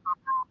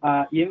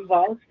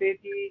 involve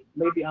CT,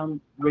 maybe on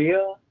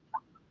real,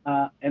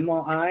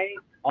 MRI,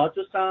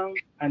 ultrasound,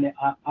 and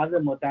other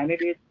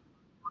modalities.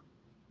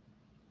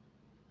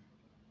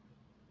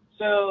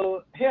 So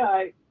here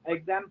are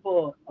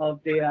example of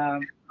the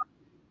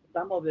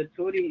some of the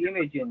 2D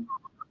imaging.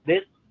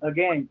 This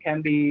again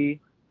can be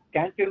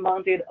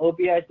gantry-mounted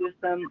OBI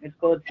system. It's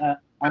called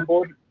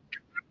onboard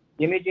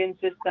imaging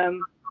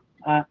system,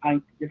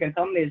 and you can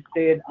commonly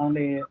see it on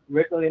the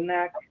regular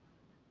LINAC.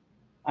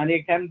 And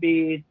it can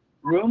be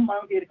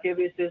room-mounted KV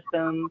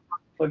system.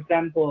 For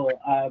example,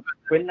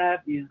 PrintLab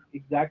is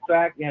exact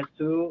track. It has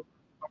two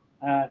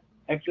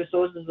X-ray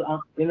sources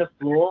in the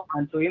floor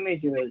and two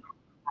images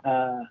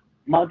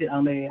mounted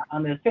on the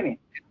ceiling.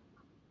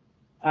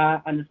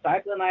 And the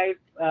CyberKnife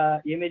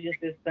imaging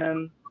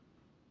system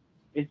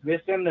is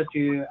very similar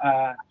to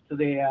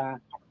the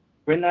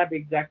PrintLab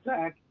exact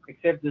track,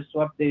 except to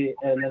swap the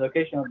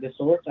location of the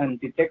source and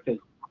detectors.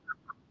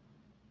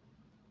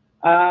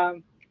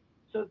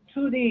 So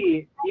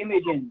 2D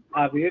imaging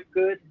are very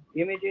good.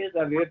 Images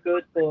are very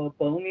good for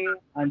boning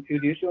and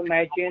fiducial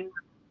matching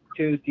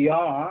to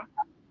DRR.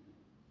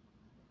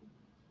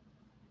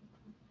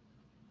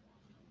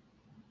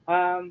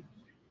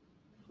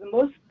 The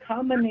most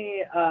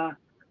commonly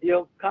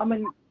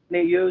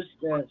used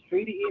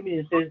 3D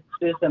imaging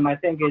system, I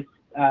think, is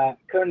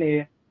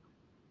currently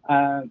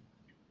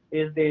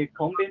is the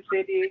combine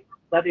CT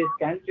that is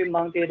gantry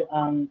mounted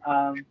on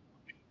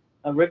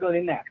a regular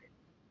LINAC.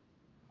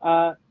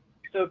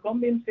 So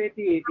combine CT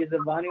is a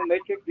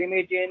volumetric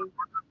imaging.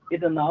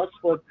 It allows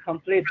for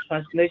complete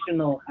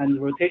translational and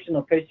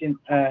rotational patient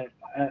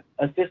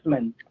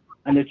assessment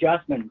and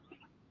adjustment,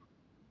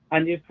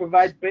 and it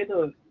provides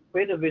better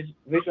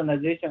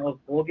visualization of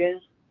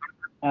organs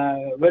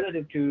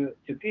relative to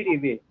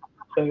PDV.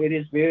 So it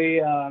is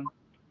very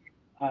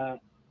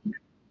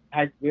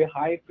has very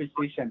high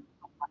precision.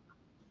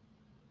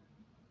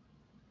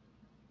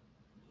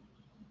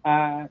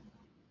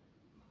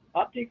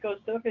 Optical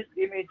surface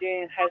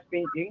imaging has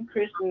been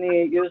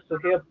increasingly used to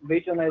help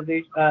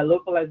visualization,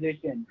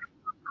 localization.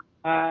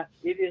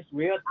 It is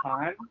real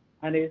time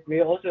and it's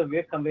also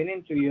very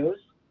convenient to use.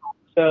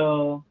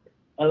 So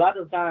a lot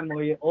of time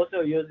we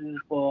also use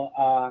it for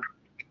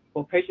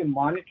patient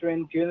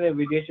monitoring during the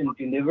radiation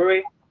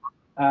delivery,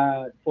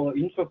 for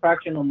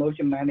intrafractional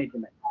motion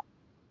management.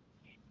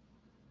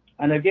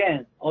 And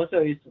again,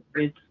 also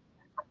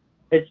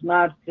it's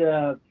not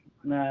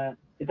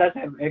it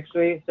doesn't have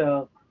X-ray,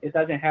 so it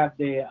doesn't have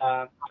the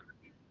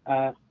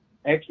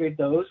X-ray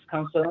dose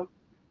concern.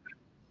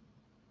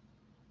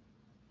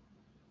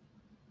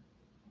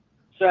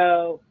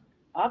 So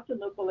after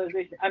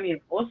localization, I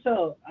mean,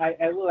 also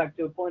I would like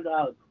to point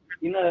out,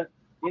 in a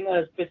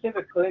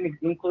specific clinic,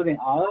 including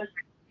ours,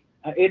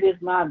 it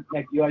is not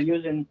like you are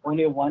using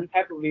only one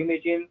type of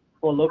imaging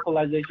for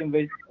localization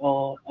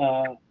or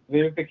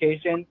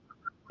verification.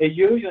 It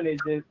usually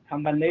is a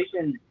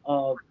combination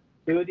of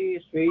 2D,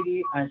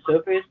 3D, and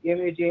surface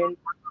imaging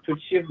to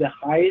achieve the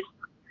highest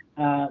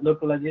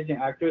localization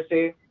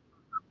accuracy.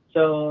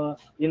 So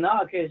in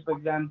our case, for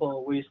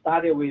example, we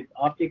started with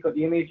optical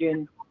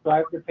imaging,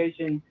 drive the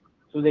patient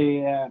to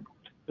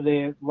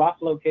the rough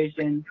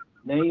location,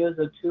 then use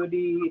a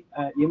 2D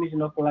image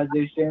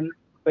localization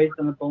based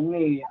on the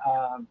bony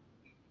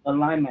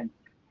alignment.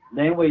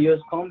 Then we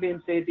use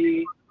combine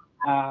CT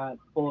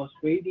for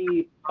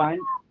 3D fine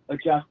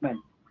adjustment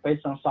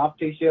based on soft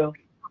tissue.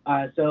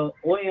 So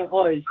all in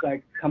all, it's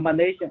like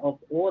combination of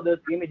all those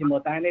imaging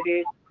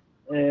modalities.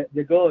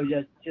 The goal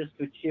is just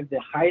to achieve the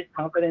highest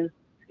confidence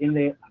in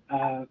the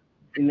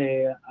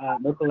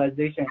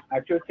localization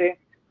accuracy.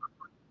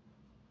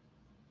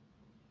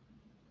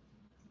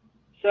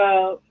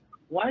 So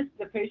once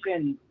the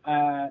patient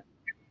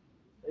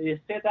is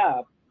set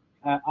up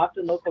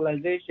after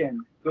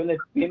localization during the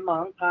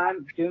beam-mount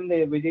time during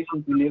the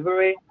radiation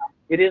delivery,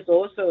 it is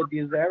also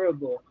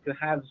desirable to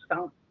have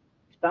some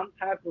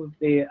type of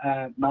the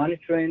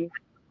monitoring,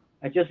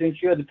 just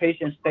ensure the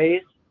patient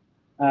stays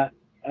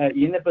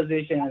in the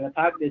position and the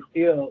target is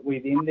still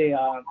within the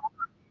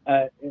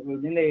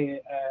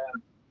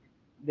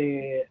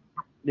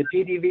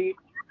PDV.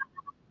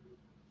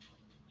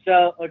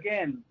 So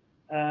again,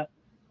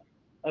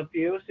 a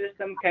few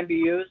systems can be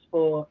used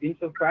for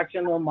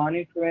intrafractional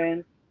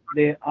monitoring,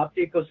 the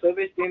optical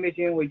surface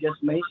imaging we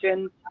just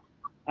mentioned.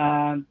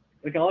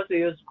 We can also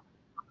use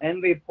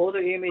MV photo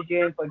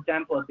imaging. For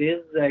example, this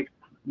is like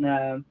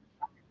the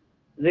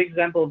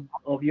example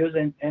of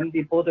using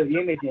MV photo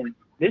imaging.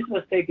 this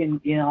was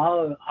taken in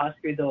our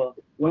hospital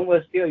when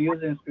we're still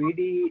using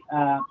 3D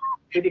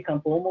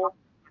conformal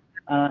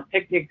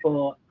technique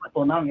for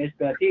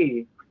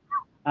non-SBRT.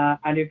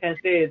 And you can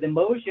see the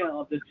motion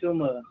of the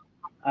tumor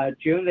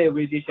during the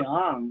radiation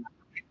arm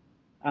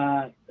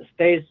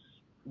stays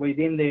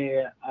within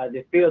the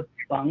field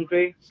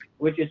boundary,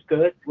 which is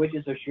good, which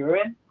is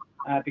assuring,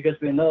 because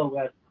we know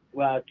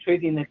we're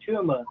treating the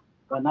tumor,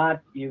 we're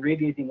not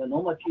irradiating the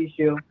normal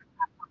tissue.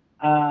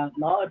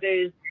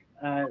 Nowadays,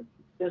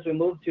 since we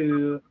moved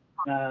to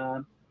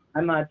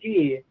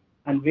MRT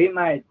and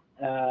VMAT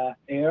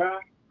era,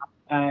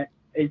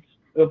 it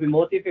will be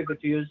more difficult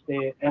to use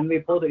the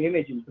MV photo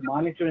imaging to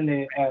monitoring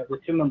the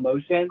tumor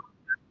motion.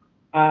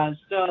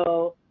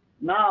 So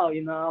now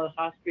in our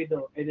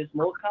hospital, it is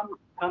more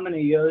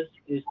commonly used.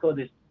 It's called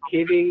the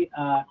KV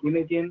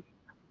imaging.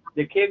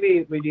 The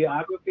KV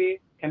radiography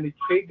can be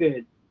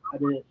triggered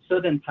at a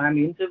certain time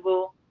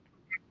interval.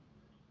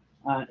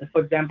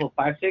 For example,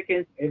 5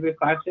 seconds, every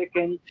 5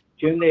 seconds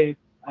during the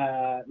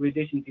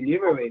radiation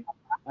delivery.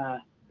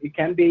 It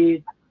can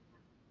be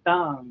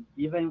done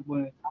even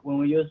when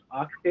we use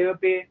arc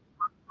therapy.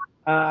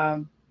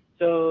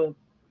 So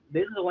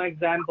this is one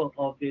example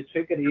of the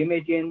triggered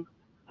imaging.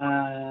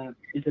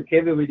 It's a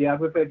KV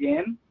radiography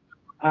again.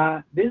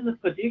 This is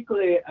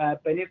particularly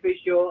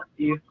beneficial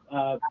if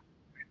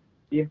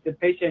the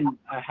patient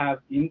have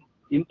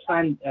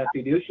implant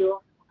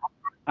fiducial,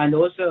 and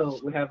also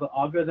we have an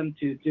algorithm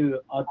to do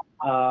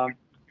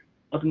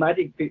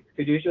automatic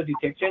fiducial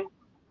detection.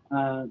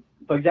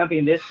 For example,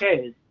 in this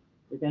case,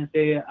 you can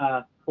say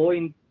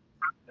 4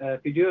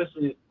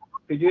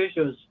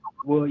 fiducials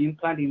were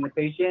implanted in the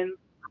patient,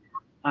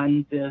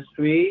 and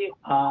 3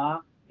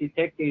 are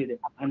detected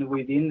and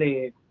within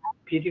the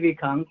PTV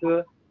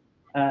contour.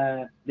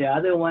 The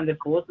other one, the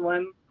 4th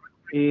one,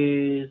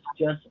 is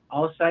just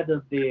outside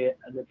of the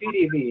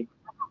PTV.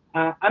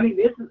 I mean,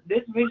 this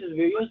measures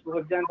we use, for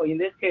example, in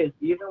this case,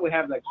 even we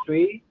have like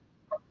 3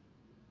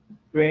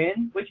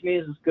 brain, which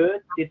means it's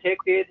good,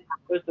 detected,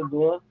 first of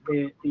all,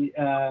 the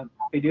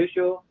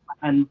fiducial,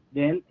 and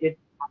then they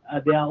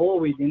are all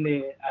within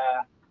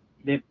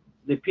the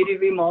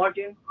PTV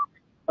margin.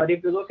 But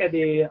if you look at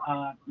the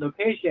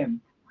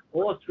location,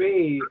 all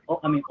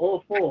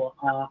 4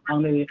 are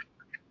on the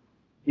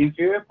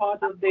inferior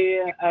part of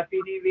the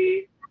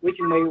PTV, which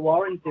may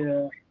warrant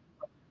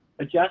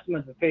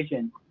adjustment of the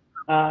patient.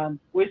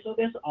 We saw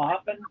this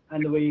often,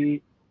 and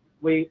we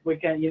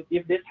can,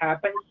 if this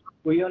happens,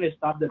 we only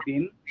stop the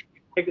beam,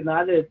 take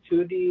another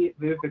 2D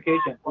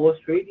verification or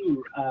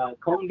 3D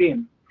cone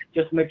beam,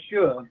 just make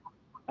sure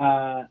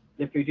the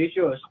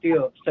fiducial is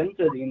still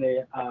centered in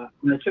the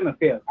tumor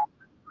field.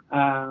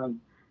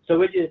 So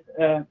which is,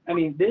 I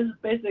mean, this is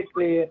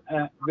basically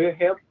very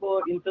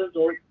helpful in terms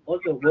of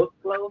also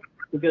workflow,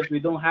 because we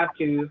don't have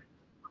to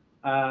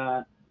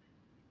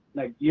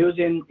like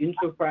using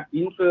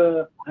infrafraction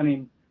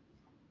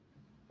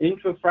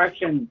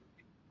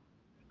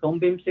cone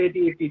beam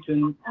safety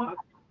between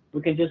arcs.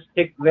 We can just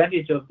take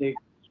advantage of the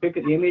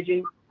spectral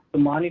imaging to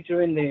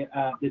monitoring the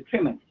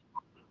treatment.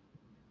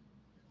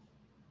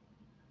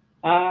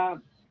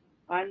 And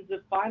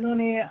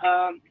finally,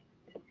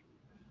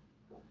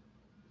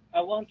 I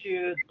want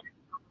to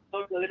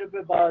talk a little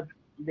bit about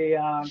the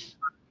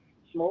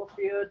small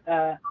field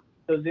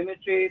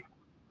dosimetry.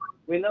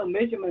 We know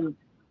measurement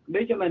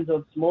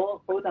of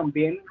small photon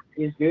beam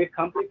is very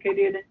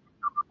complicated,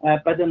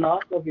 but the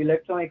loss of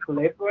electron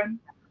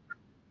equilibrium.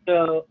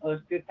 So a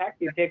static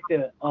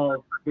detector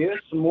of very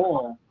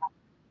small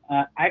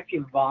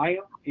active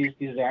volume is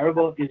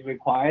desirable, is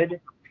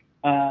required.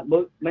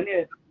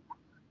 Many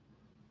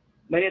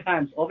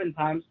times,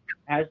 oftentimes,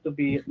 has to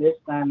be less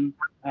than,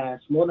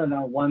 smaller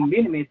than 1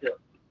 millimeter.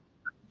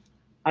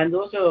 And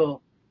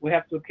also, we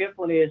have to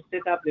carefully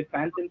set up the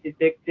phantom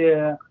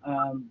detector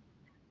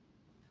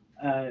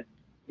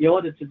in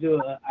order to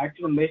do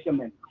actual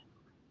measurement.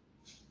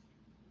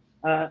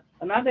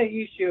 Another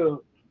issue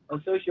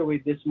associated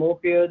with the small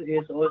field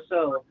is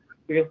also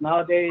because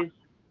nowadays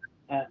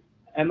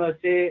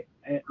MLC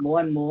more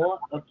and more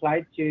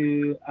applied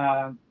to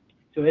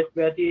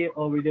SBRT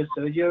or radio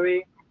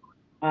surgery.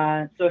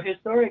 So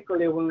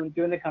historically, when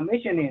doing the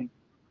commissioning,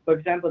 for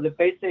example, the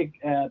basic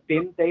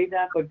beam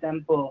data, for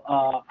example,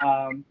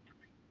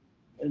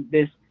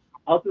 this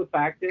output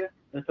factor,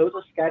 the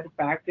total scatter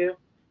factor,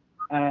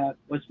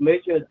 was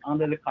measured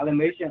under the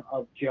collimation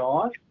of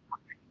JAWS.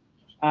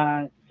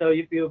 So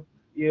if you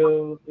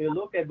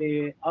look at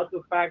the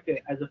output factor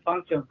as a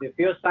function of the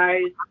field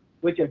size,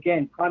 which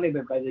again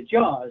quantified by the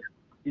JAWS,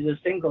 is a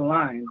single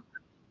line.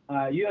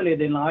 Usually,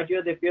 the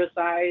larger the field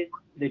size,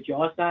 the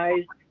JAWS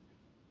size,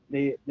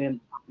 the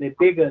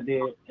bigger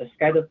the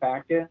scatter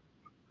factor.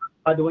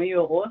 But when you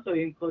also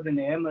include in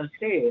the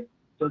MLC,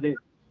 so the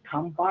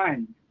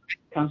combined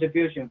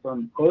contribution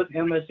from both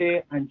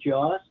MLC and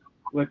JAWS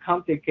will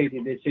complicate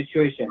the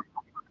situation.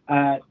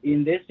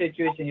 In this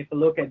situation, if you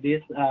look at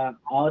this,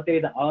 our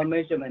data, our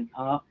measurement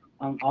on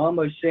our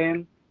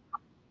machine,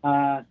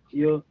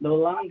 you no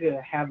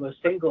longer have a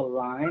single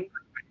line,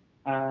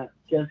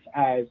 just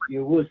as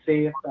you would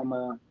see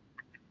from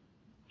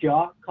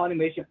jaw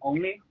coordination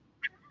only.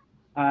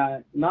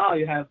 Now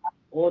you have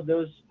all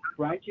those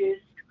branches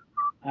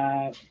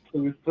to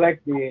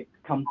reflect the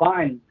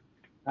combined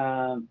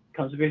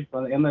conservation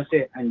from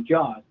MSA and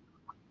JAWS.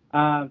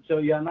 So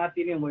you are not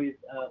dealing with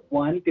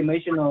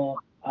one-dimensional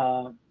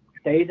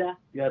data.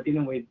 You are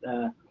dealing with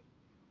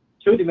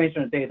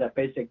two-dimensional data,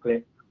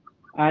 basically.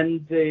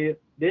 And this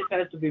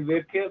has to be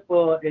very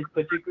careful,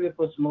 particularly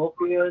for small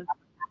fields.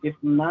 If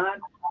not,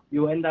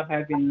 you end up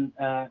having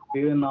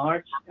very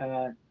large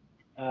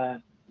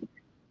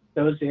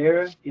those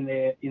errors in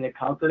the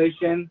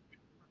calculation.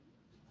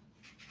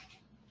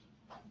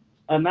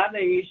 Another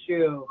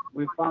issue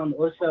we found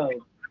also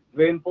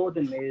very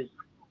important is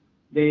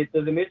the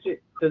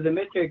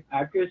metric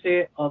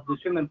accuracy of the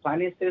treatment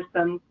planning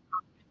system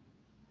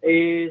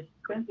is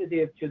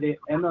sensitive to the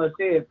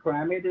MLC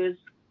parameters.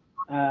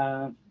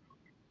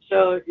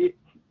 So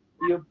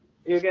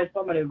you guys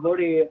probably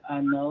already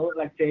know,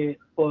 like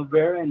for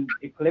variant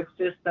eclipse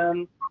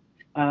system,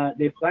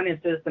 the planning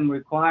system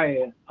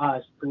requires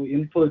us to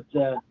input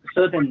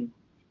certain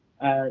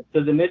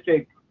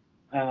metric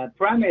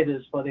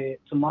parameters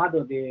to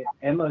model the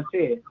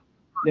MLC.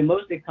 The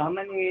most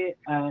commonly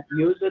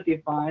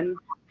user-defined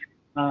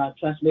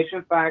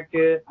translation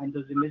factor and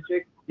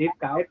dosimetric deep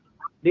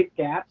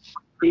gap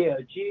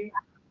DLG.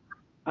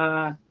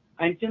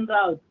 And turns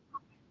out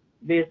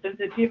the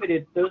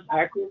sensitivity, those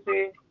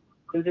accuracy,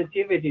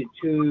 sensitivity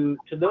to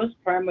those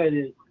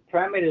parameters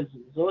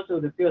is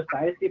also the field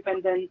size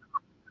dependent.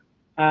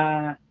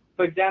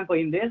 For example,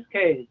 in this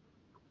case,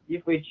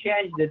 if we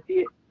change the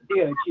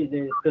DLG,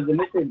 the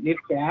dosimetric deep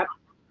gap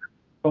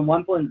from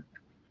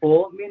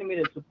 1.4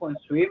 millimeters to 0.3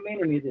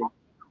 millimeters,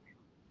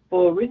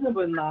 for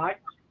reasonable large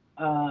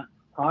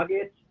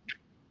targets,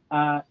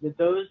 the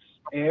dose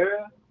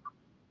error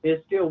is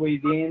still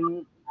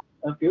within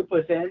a few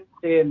percent,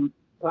 say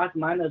plus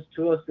minus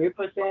 2 or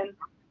 3%.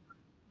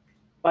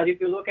 But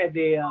if you look at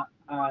the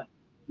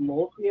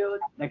small field,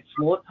 like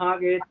small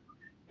target,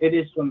 it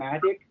is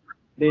dramatic.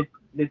 The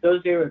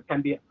dose error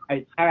can be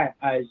as high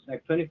as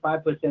like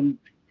 25%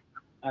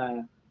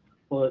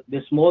 for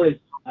the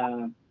smallest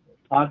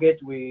target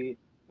we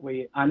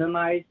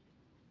analyze,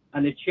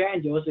 and the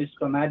change also is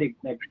dramatic,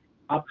 like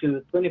up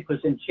to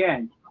 20%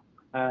 change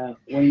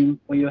when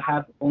you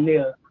have only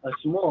a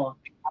small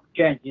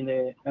change in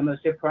the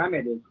MLC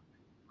parameters.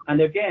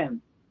 And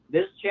again,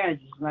 this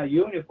change is not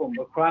uniform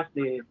across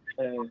the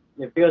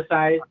field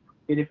size.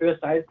 It is field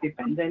size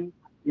dependent.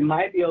 It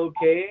might be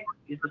okay.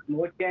 It's a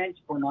small change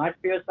for large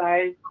field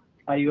size,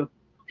 but you'll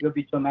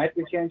be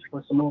dramatic change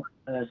for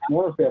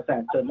smaller field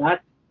size. So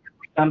that's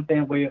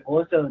something we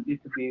also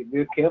need to be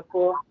very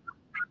careful.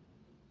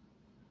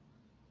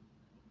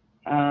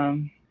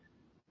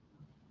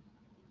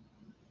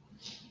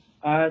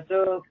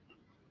 So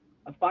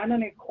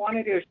finally,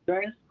 quantity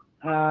assurance.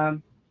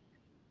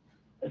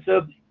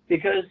 So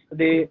because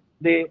the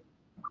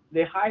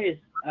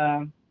highest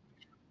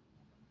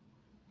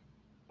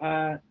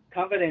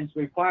confidence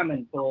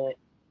requirement for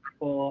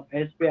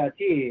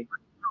SBRT,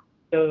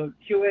 so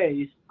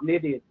QA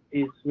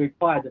is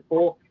required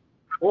for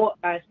all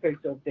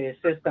aspects of the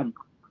system,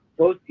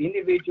 both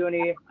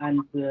individually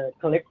and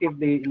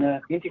collectively in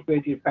an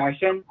integrated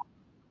fashion.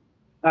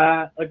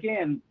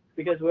 Again,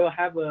 because we'll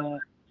have a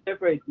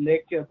separate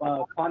lecture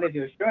about quantity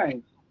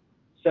assurance,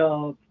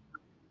 so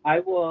I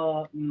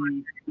will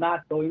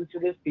not go into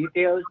these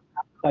details,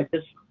 but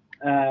just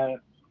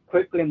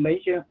quickly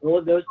mention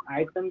all those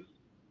items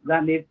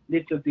that need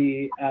to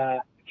be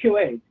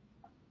QA'd.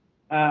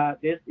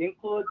 This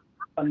includes,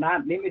 but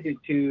not limited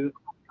to,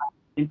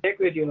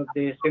 integrity of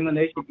the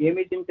simulation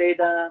imaging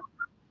data,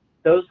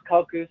 those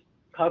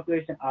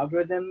calculation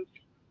algorithms,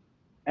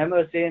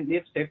 MLC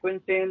lift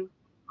sequencing,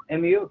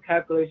 MU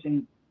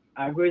calculation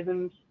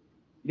algorithms,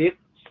 lift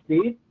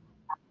speed,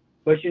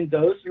 version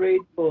dose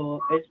rate for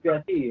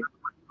SBRT.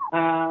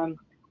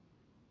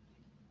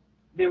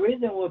 The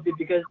reason will be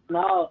because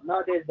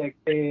nowadays, like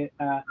the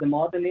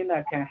modern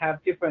LINAC can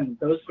have different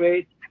dose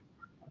rates,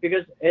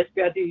 because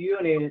SBRT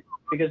unit,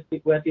 because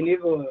we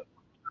deliver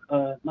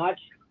large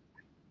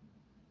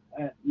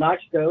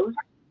dose,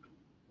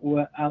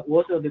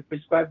 also the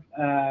prescribed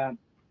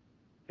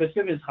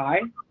prescription is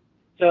high,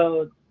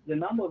 so the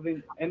number of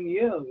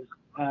MUs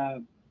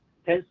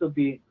tends to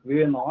be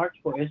very large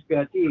for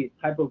SBRT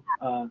type of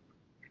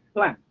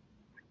plan.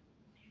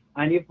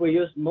 And if we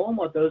use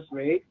normal dose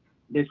rate,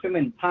 the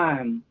treatment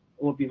time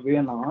will be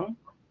very long,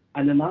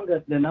 and the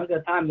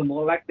longer time, the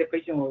more likely the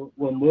patient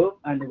will move,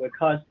 and it will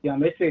cause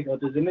geometric or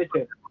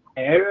dosimetric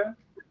error.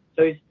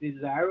 So it's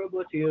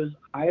desirable to use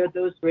higher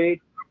dose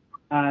rate.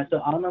 So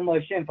on the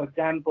machine, for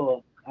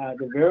example,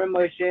 the Vera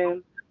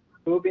machine,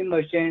 Rubin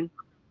machine,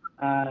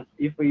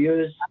 if we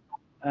use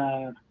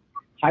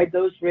high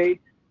dose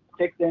rate,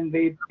 6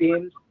 MV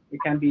beams, it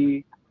can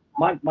be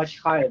much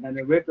higher than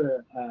the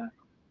regular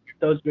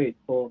dose rate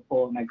for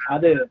like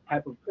other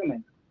type of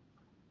treatment.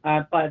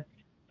 But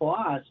for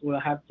us, we'll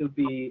have to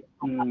be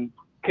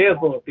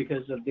careful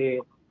because of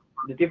the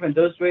different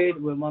dose rate.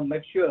 We want to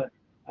make sure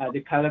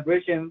the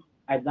calibration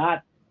at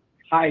that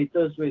high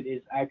dose rate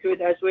is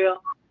accurate as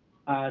well.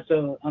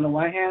 So on the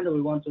one hand,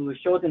 we want to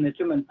shorten the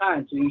treatment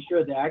time to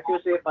ensure the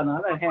accuracy. But on the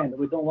other hand,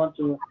 we don't want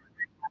to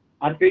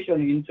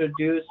artificially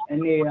introduce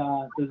any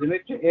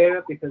dosimetry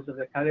error because of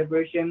the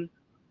calibration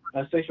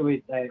associated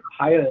with a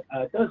higher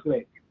dose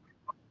rate.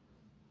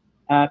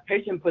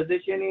 Patient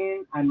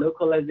positioning and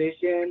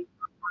localization,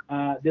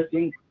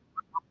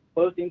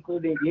 both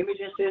including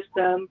imaging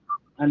system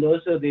and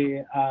also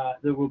the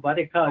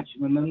robotic couch.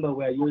 Remember,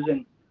 we're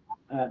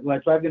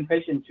driving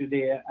patient to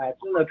the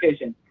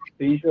location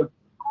to ensure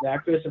the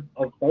accuracy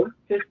of both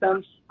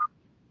systems,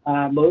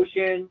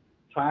 motion,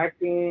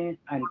 tracking,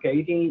 and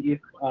gating if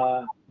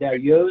they're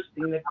used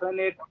in the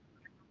clinic.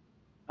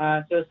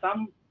 So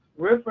some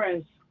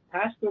reference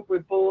task group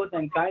reports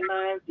and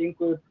guidelines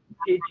include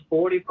teach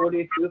 40,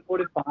 42,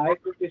 45,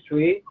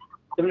 53,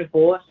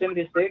 74,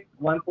 76,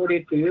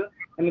 142.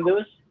 I mean,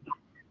 those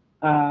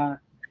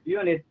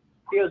units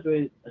deals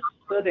with a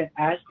certain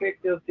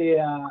aspect of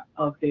the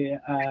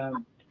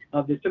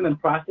treatment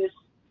process.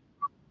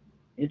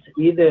 It's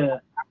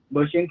either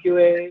motion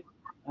QA,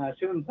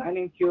 treatment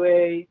planning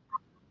QA,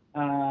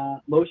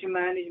 motion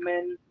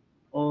management,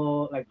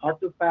 or like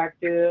opto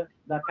factor,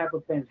 that type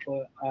of things.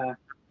 So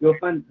you'll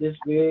find this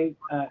very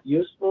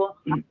useful.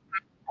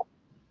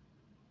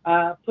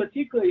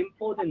 Particularly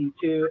important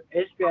to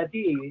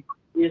SBRT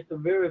is to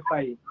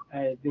verify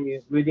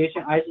the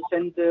radiation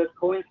isocenter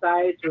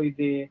coincides with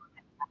the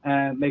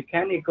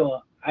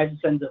mechanical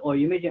isocenter or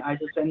imaging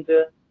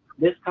isocenter.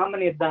 This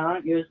commonly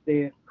done is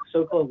the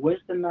so-called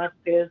Winston mask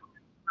test.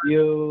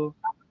 You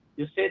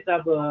set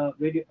up a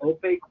really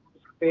opaque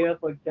sphere,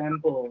 for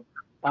example,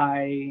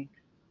 by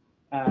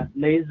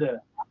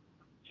laser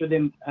to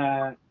the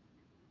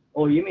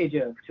or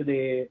imager to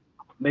the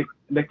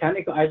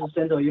mechanical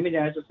isocenter or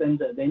imaging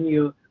isocenter. Then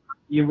you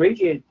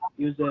radiate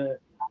use a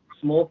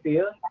small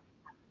field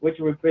which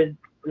represents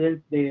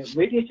the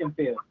radiation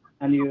field,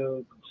 and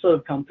you sort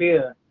of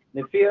compare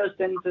the field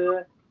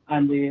center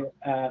and the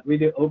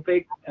really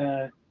opaque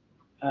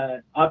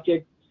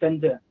object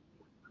center.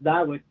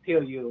 That would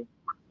tell you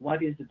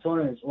what is the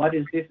tolerance, what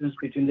is the difference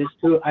between these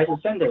two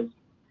isocenters.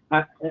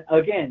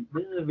 Again,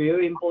 this is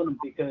very important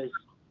because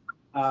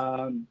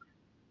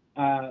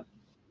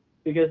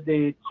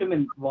the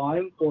treatment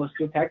volume for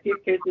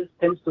stereotactic cases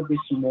tends to be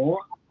small.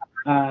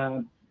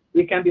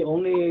 It can be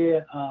only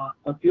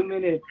a few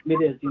meters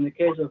in the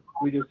case of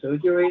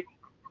radiosurgery.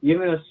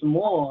 Even a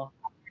small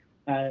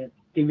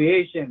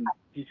deviation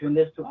between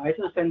these two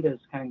isocenters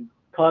can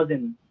cause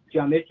a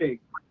geometric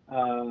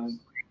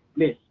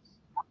miss.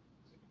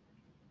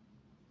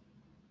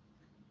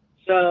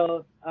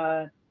 So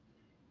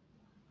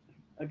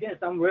again,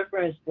 some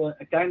reference for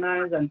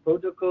guidelines and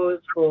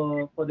protocols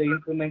for the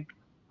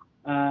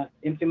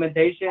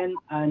implementation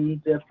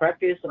and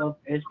practice of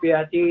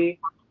SBRT,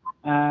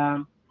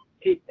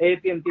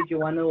 APM Teaching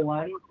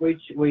 101,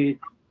 which we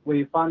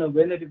found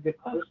relatively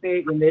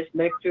closely in this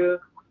lecture.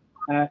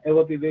 It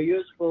will be very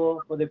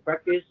useful for the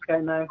practice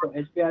guideline for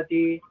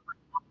SBRT.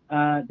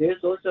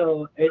 There's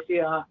also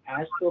ACR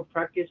Astro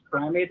practice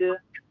parameter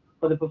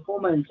for the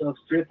performance of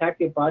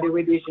stereotactic body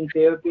radiation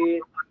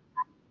therapy.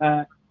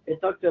 It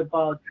talks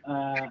about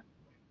a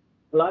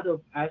lot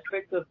of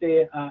aspects of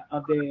the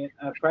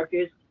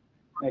practice,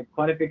 like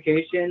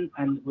qualification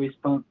and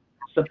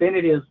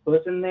responsibility of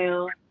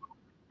personnel,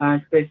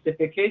 and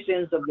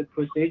specifications of the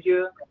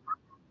procedure,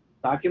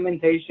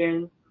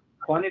 documentation,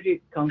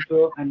 quality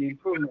control and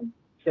improvement,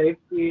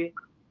 safety,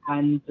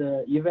 and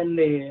even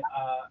the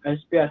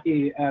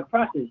SBRT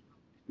process.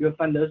 You'll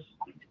find those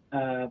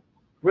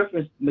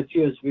reference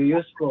materials very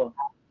useful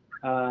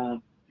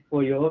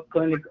for your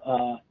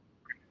clinical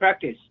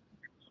practice.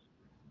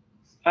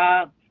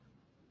 I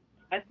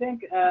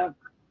think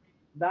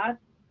that's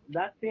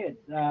it.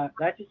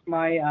 That is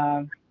my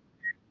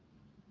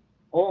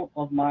all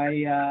of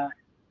my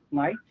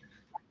slides.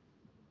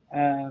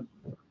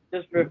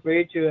 Just feel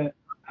free to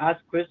ask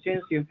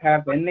questions if you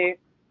have any,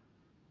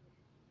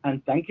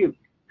 and thank you.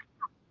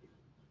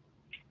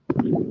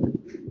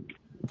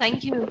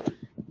 Thank you.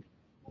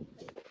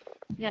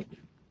 Yeah.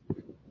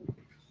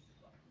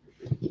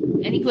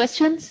 Any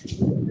questions?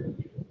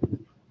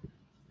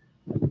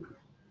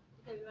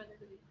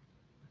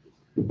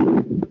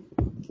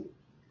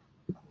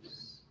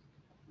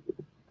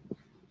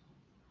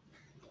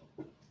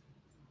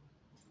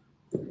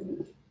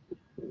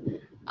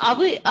 Are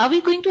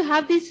we going to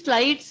have these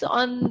slides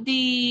on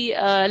the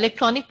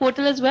electronic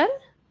portal as well?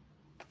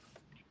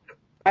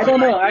 I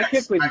don't know. I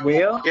check with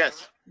Will.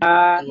 Yes.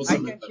 I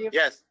can give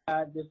Yes.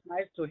 the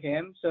slides to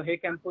him so he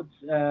can put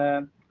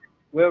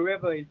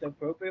wherever is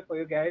appropriate for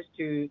you guys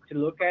to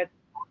look at.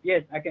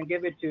 Yes, I can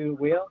give it to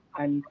Will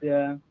and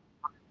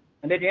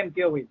let him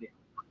deal with it.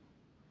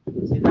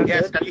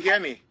 Yes. Good? Can you hear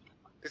me?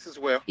 This is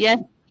Will. Yes.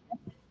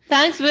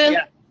 Thanks, Will.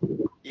 Yeah.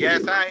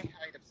 Yes. Hi,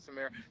 Dr.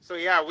 Samira. So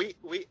yeah,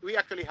 we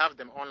actually have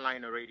them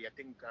online already. I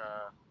think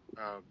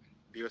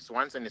Bill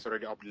Swanson is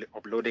already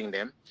uploading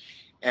them,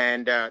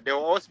 and there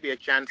will also be a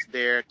chance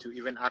there to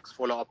even ask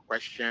follow-up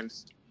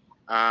questions.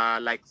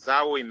 Like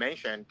Zawi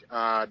mentioned,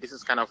 this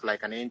is kind of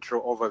like an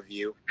intro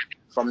overview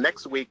from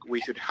next week,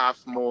 we should have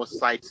more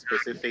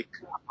site-specific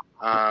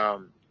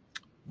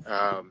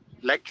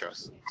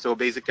lectures. So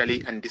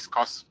basically, and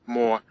discuss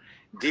more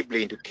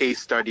deeply into case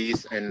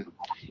studies and,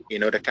 you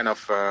know, the kind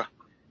of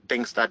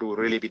things that will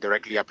really be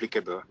directly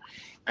applicable.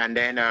 And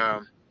then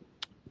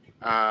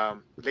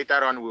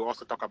later on, we'll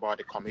also talk about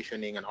the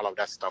commissioning and all of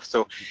that stuff.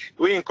 So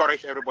we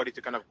encourage everybody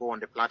to kind of go on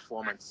the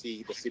platform and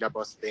see the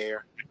syllabus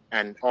there.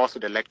 And also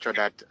the lecture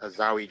that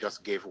Zawi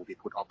just gave will be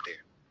put up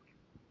there.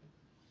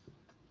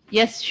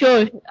 Yes,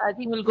 sure. I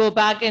think we'll go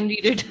back and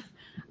read it.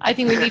 I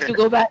think we need to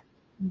go back.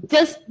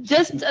 Just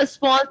a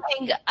small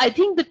thing. I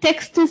think the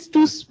text is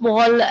too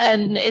small,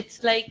 and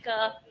it's like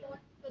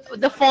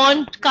the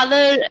font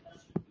color.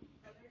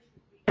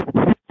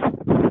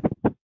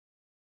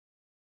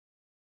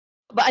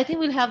 But I think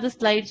we'll have the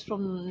slides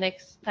from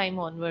next time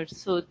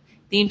onwards. So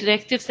the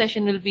interactive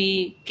session will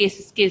be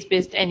case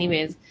based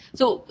anyways.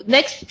 So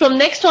next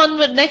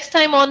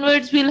time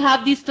onwards, we'll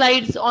have these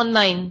slides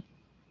online.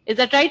 Is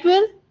that right,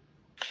 Will?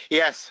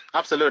 Yes,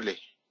 absolutely.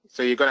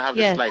 So you're gonna have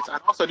the slides,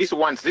 and also these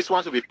ones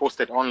will be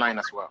posted online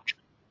as well.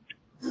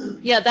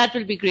 Yeah, that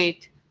will be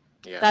great.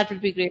 Yeah, that will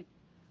be great.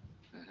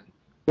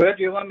 Well,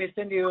 do you want me to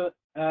send you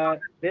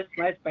this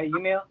slides by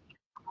email?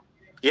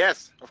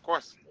 Yes, of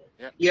course.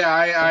 Yeah,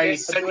 I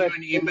sent you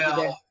an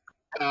email.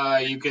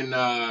 You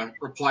can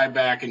reply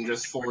back and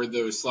just forward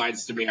those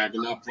slides to me. I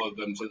can upload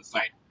them to the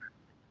site.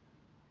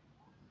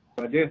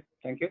 Will do.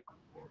 Thank you.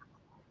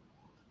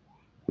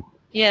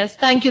 Yes,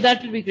 thank you.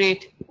 That will be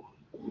great.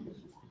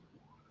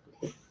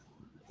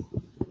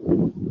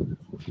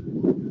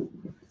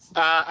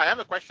 I have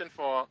a question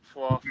for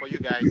you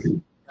guys.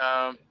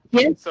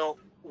 Yes. So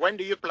when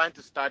do you plan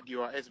to start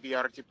your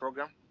SBRT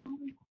program?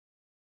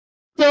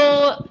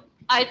 So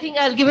I think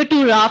I'll give it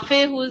to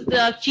Rafe, who's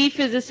the chief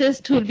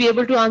physicist, who will be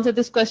able to answer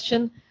this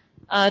question.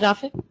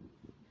 Rafe?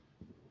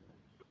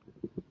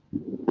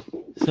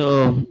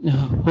 So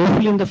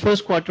hopefully in the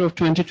first quarter of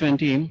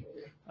 2020,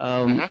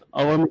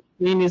 our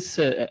machine is,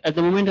 at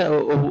the moment,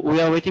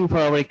 we are waiting for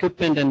our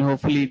equipment, and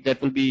hopefully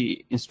that will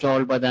be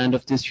installed by the end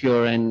of this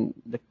year, and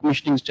the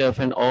commissioning stuff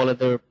and all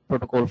other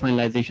protocol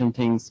finalization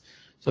things.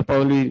 So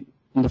probably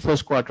in the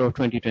first quarter of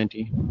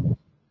 2020.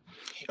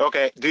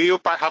 Okay. Do you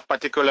have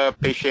particular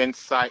patient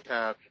site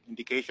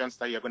indications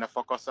that you're going to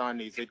focus on?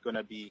 Is it going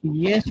to be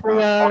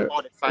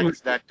all the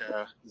sites that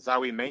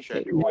Zawi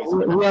mentioned?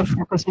 We are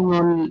focusing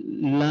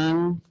on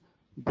lung,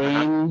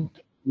 brain,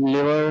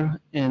 liver,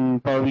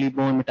 and probably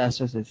bone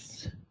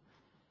metastasis.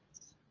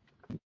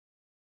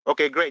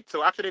 Okay, great.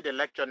 So actually the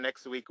lecture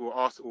next week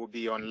will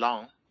be on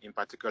lung in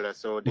particular.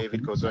 So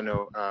David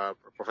Kozono,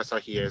 professor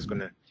here, is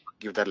going to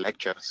give that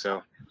lecture.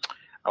 So,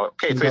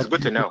 okay, so it's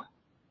good to know.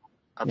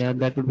 Yeah,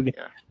 that would be good.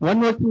 Yeah. One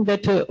more thing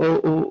that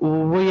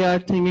we are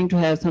thinking to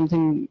have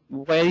something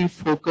very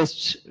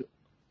focused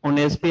on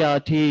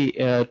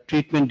SBRT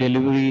treatment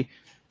delivery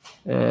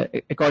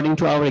according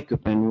to our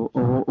equipment.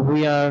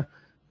 We are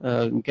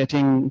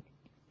getting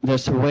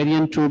this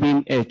variant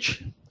turbine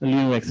H, the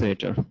linear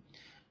accelerator.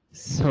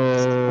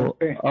 So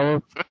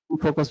our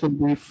focus will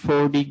be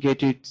 4D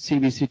gated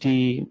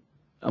CBCT,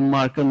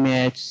 marker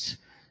match,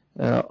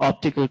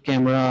 optical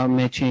camera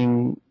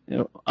matching,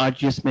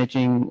 RGS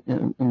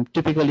matching,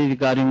 typically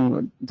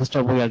regarding the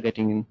stuff we are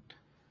getting in.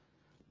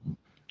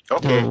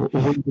 Okay.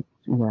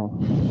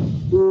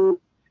 So,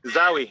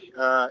 Zawi,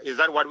 is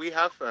that what we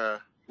have?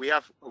 Are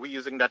we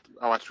using that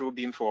our true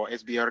beam for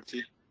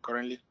SBRT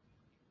currently?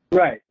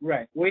 Right.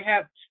 We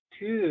have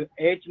 2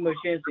 edge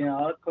machines in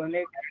our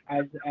clinic.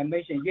 As I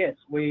mentioned, yes,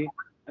 we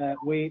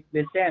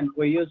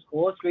use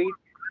all 3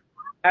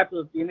 types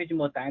of image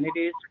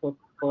modalities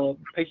for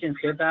patient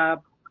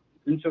setup,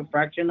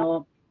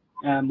 interfractional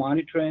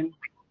monitoring.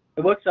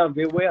 It works out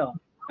very well,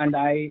 and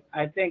I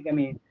think, I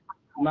mean,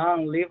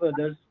 non-liver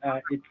does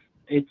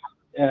it's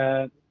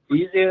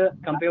easier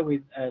compared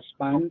with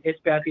spine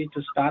SBRT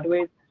to start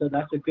with, so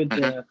that's a good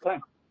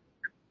plan.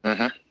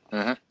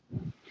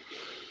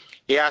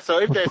 Yeah. So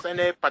if there's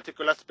any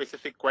particular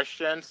specific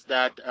questions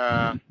that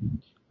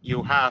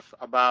you have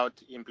about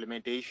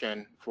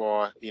implementation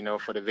for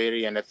the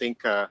variant, I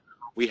think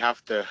we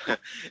have the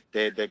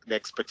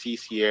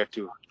expertise here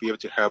to be able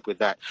to help with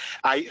that.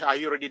 Are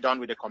you already done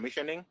with the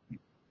commissioning?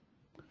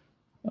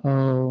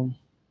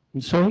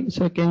 Sorry,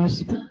 can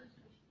you?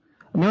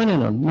 No,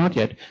 not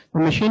yet. The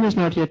machine is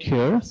not yet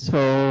here,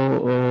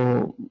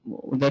 so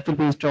that will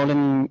be installed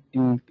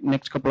in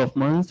next couple of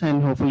months,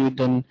 and hopefully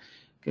done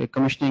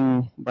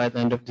commissioning by the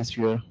end of this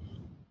year.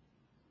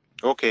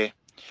 Okay.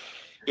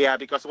 Yeah,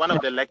 because one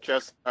of the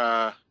lectures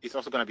is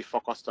also going to be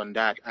focused on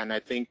that, and I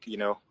think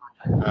we'll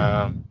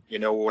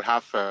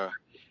have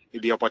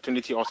the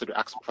opportunity also to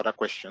ask further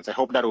questions. I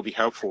hope that will be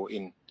helpful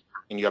in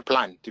your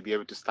plan to be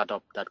able to start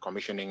up that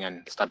commissioning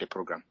and start the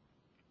program.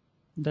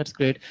 That's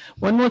great.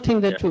 One more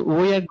thing that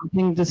we are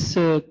getting this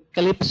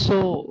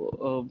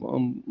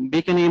Calypso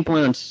beaconing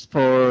implants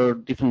for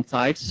different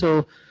sites.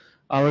 So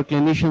our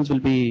clinicians will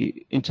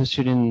be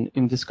interested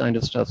in this kind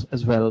of stuff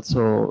as well.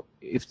 So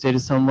if there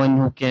is someone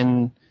who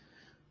can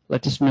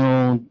let us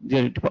know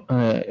their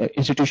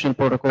institutional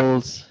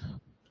protocols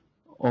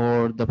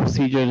or the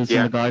procedures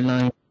Yeah. and the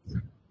guidelines?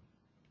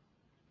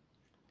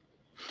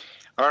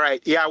 All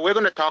right. Yeah, we're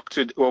going to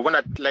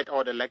let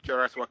all the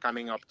lecturers who are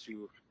coming up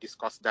to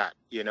discuss that,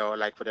 you know,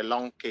 like for the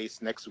long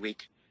case next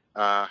week,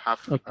 have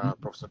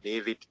Professor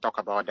David talk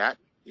about that,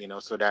 you know,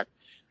 so that,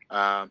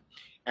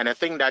 and I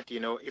think that, you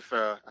know, if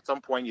at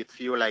some point you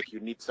feel like you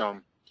need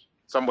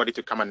somebody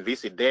to come and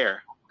visit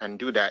there and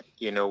do that,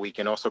 you know, we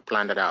can also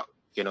plan that out,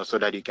 you know, so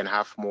that you can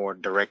have more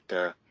direct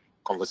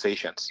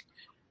conversations.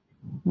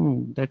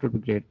 That would be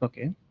great.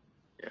 Okay.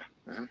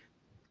 Yeah.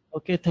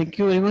 Okay. Thank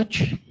you very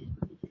much.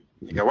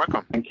 You're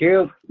welcome. Thank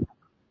you.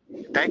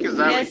 Thank you,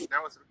 Zoe. Yes.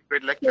 That was a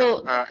great lecture.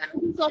 So,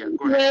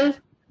 Go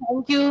ahead.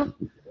 thank you.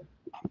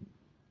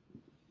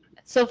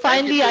 So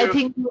finally, you I too.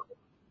 think.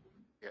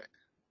 Yeah.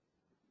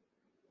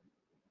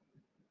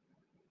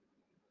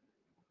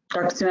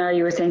 Dr. Sumera,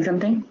 you were saying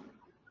something?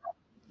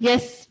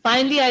 Yes,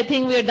 finally, I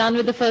think we are done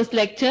with the first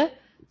lecture.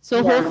 So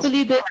Yeah.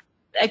 hopefully the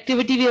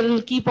activity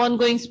will keep on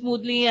going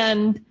smoothly,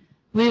 and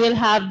we will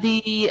have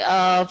the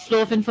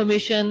flow of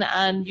information,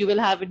 and you will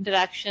have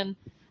interaction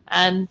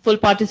and full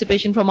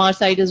participation from our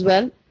side as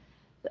well.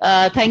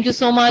 Thank you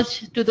so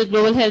much to the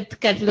Global Health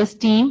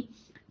Catalyst team.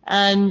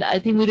 And I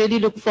think we really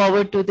look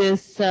forward to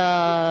this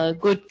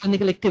good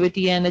clinical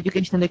activity and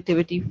educational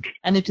activity.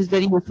 And it is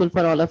very useful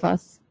for all of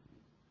us.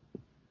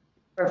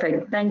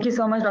 Perfect. Thank you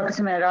so much, Dr.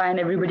 Sumera, and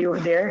everybody over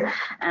there.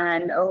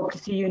 And I hope to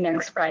see you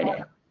next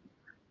Friday.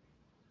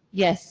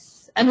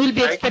 Yes. And we'll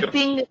be Thank you.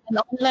 expecting an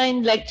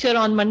online lecture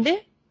on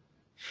Monday.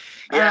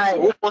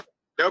 Yes,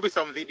 there'll be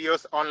some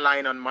videos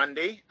online on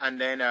Monday,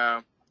 and then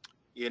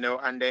you know,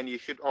 and then you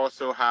should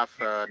also have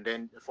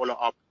then a follow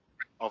up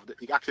of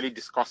you actually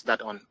discuss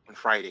that on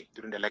Friday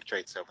during the lecture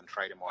itself on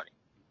Friday morning.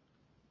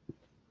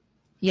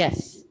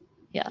 Yes.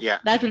 Yeah. Yeah.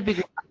 That will be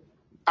good.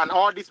 And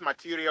all this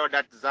material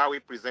that Zoe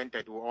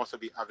presented will also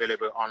be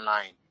available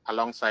online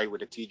alongside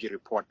with the TG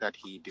report that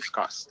he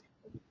discussed.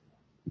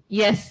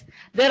 Yes.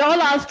 They're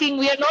all asking,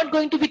 we are not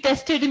going to be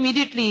tested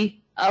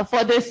immediately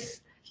for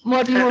this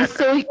module.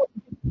 So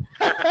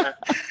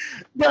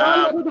they're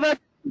all worried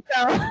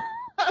about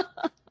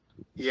it.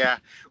 Yeah,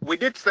 we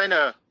did send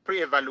a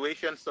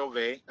pre-evaluation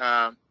survey.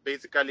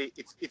 Basically,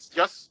 it's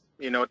just,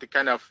 you know, to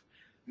kind of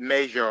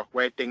measure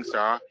where things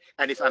are,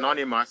 and it's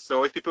anonymous.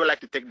 So if people like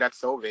to take that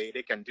survey,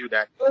 they can do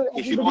that.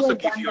 It should also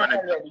give you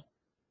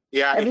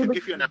it should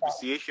give you an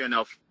appreciation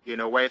of, you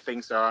know, where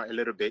things are a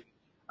little bit.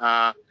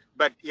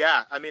 But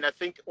yeah, I mean, I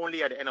think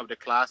only at the end of the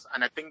class,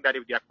 and I think that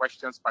if there are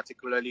questions,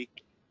 particularly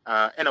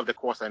end of the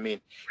course, I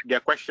mean, there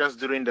are questions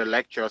during the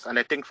lectures, and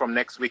I think from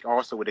next week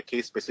also with the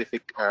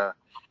case-specific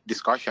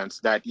discussions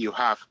that you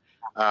have,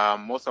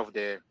 most of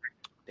the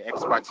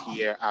experts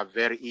here are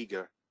very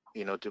eager,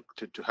 you know, to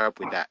help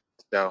with that.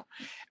 So,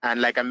 and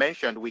like I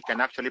mentioned, we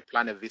can actually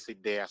plan a visit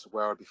there as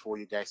well before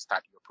you guys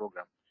start your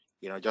program,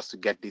 you know, just to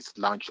get this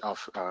launch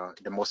off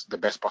the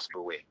best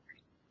possible way.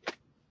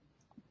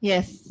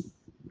 Yes.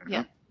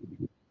 Yeah.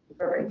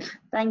 Perfect.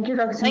 Thank you,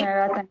 Dr.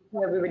 Sumera. Thank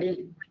you,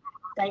 everybody.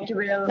 Thank you,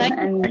 Will.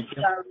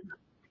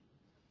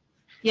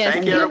 Yes.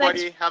 Thank you,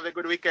 everybody. Have a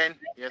good weekend.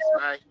 Yes,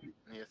 bye.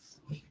 Yes.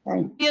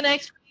 Bye. See you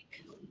next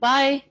week.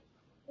 Bye.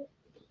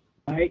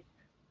 Bye.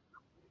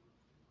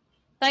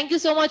 Thank you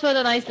so much for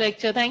the nice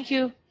lecture. Thank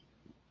you.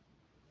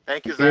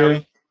 Thank you,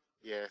 Zoe.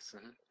 Yes.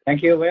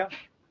 Thank you, Will.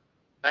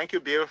 Thank you,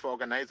 Bill, for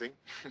organizing.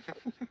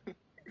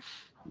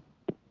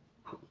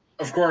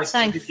 Of course.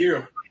 Thanks. Thank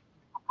you.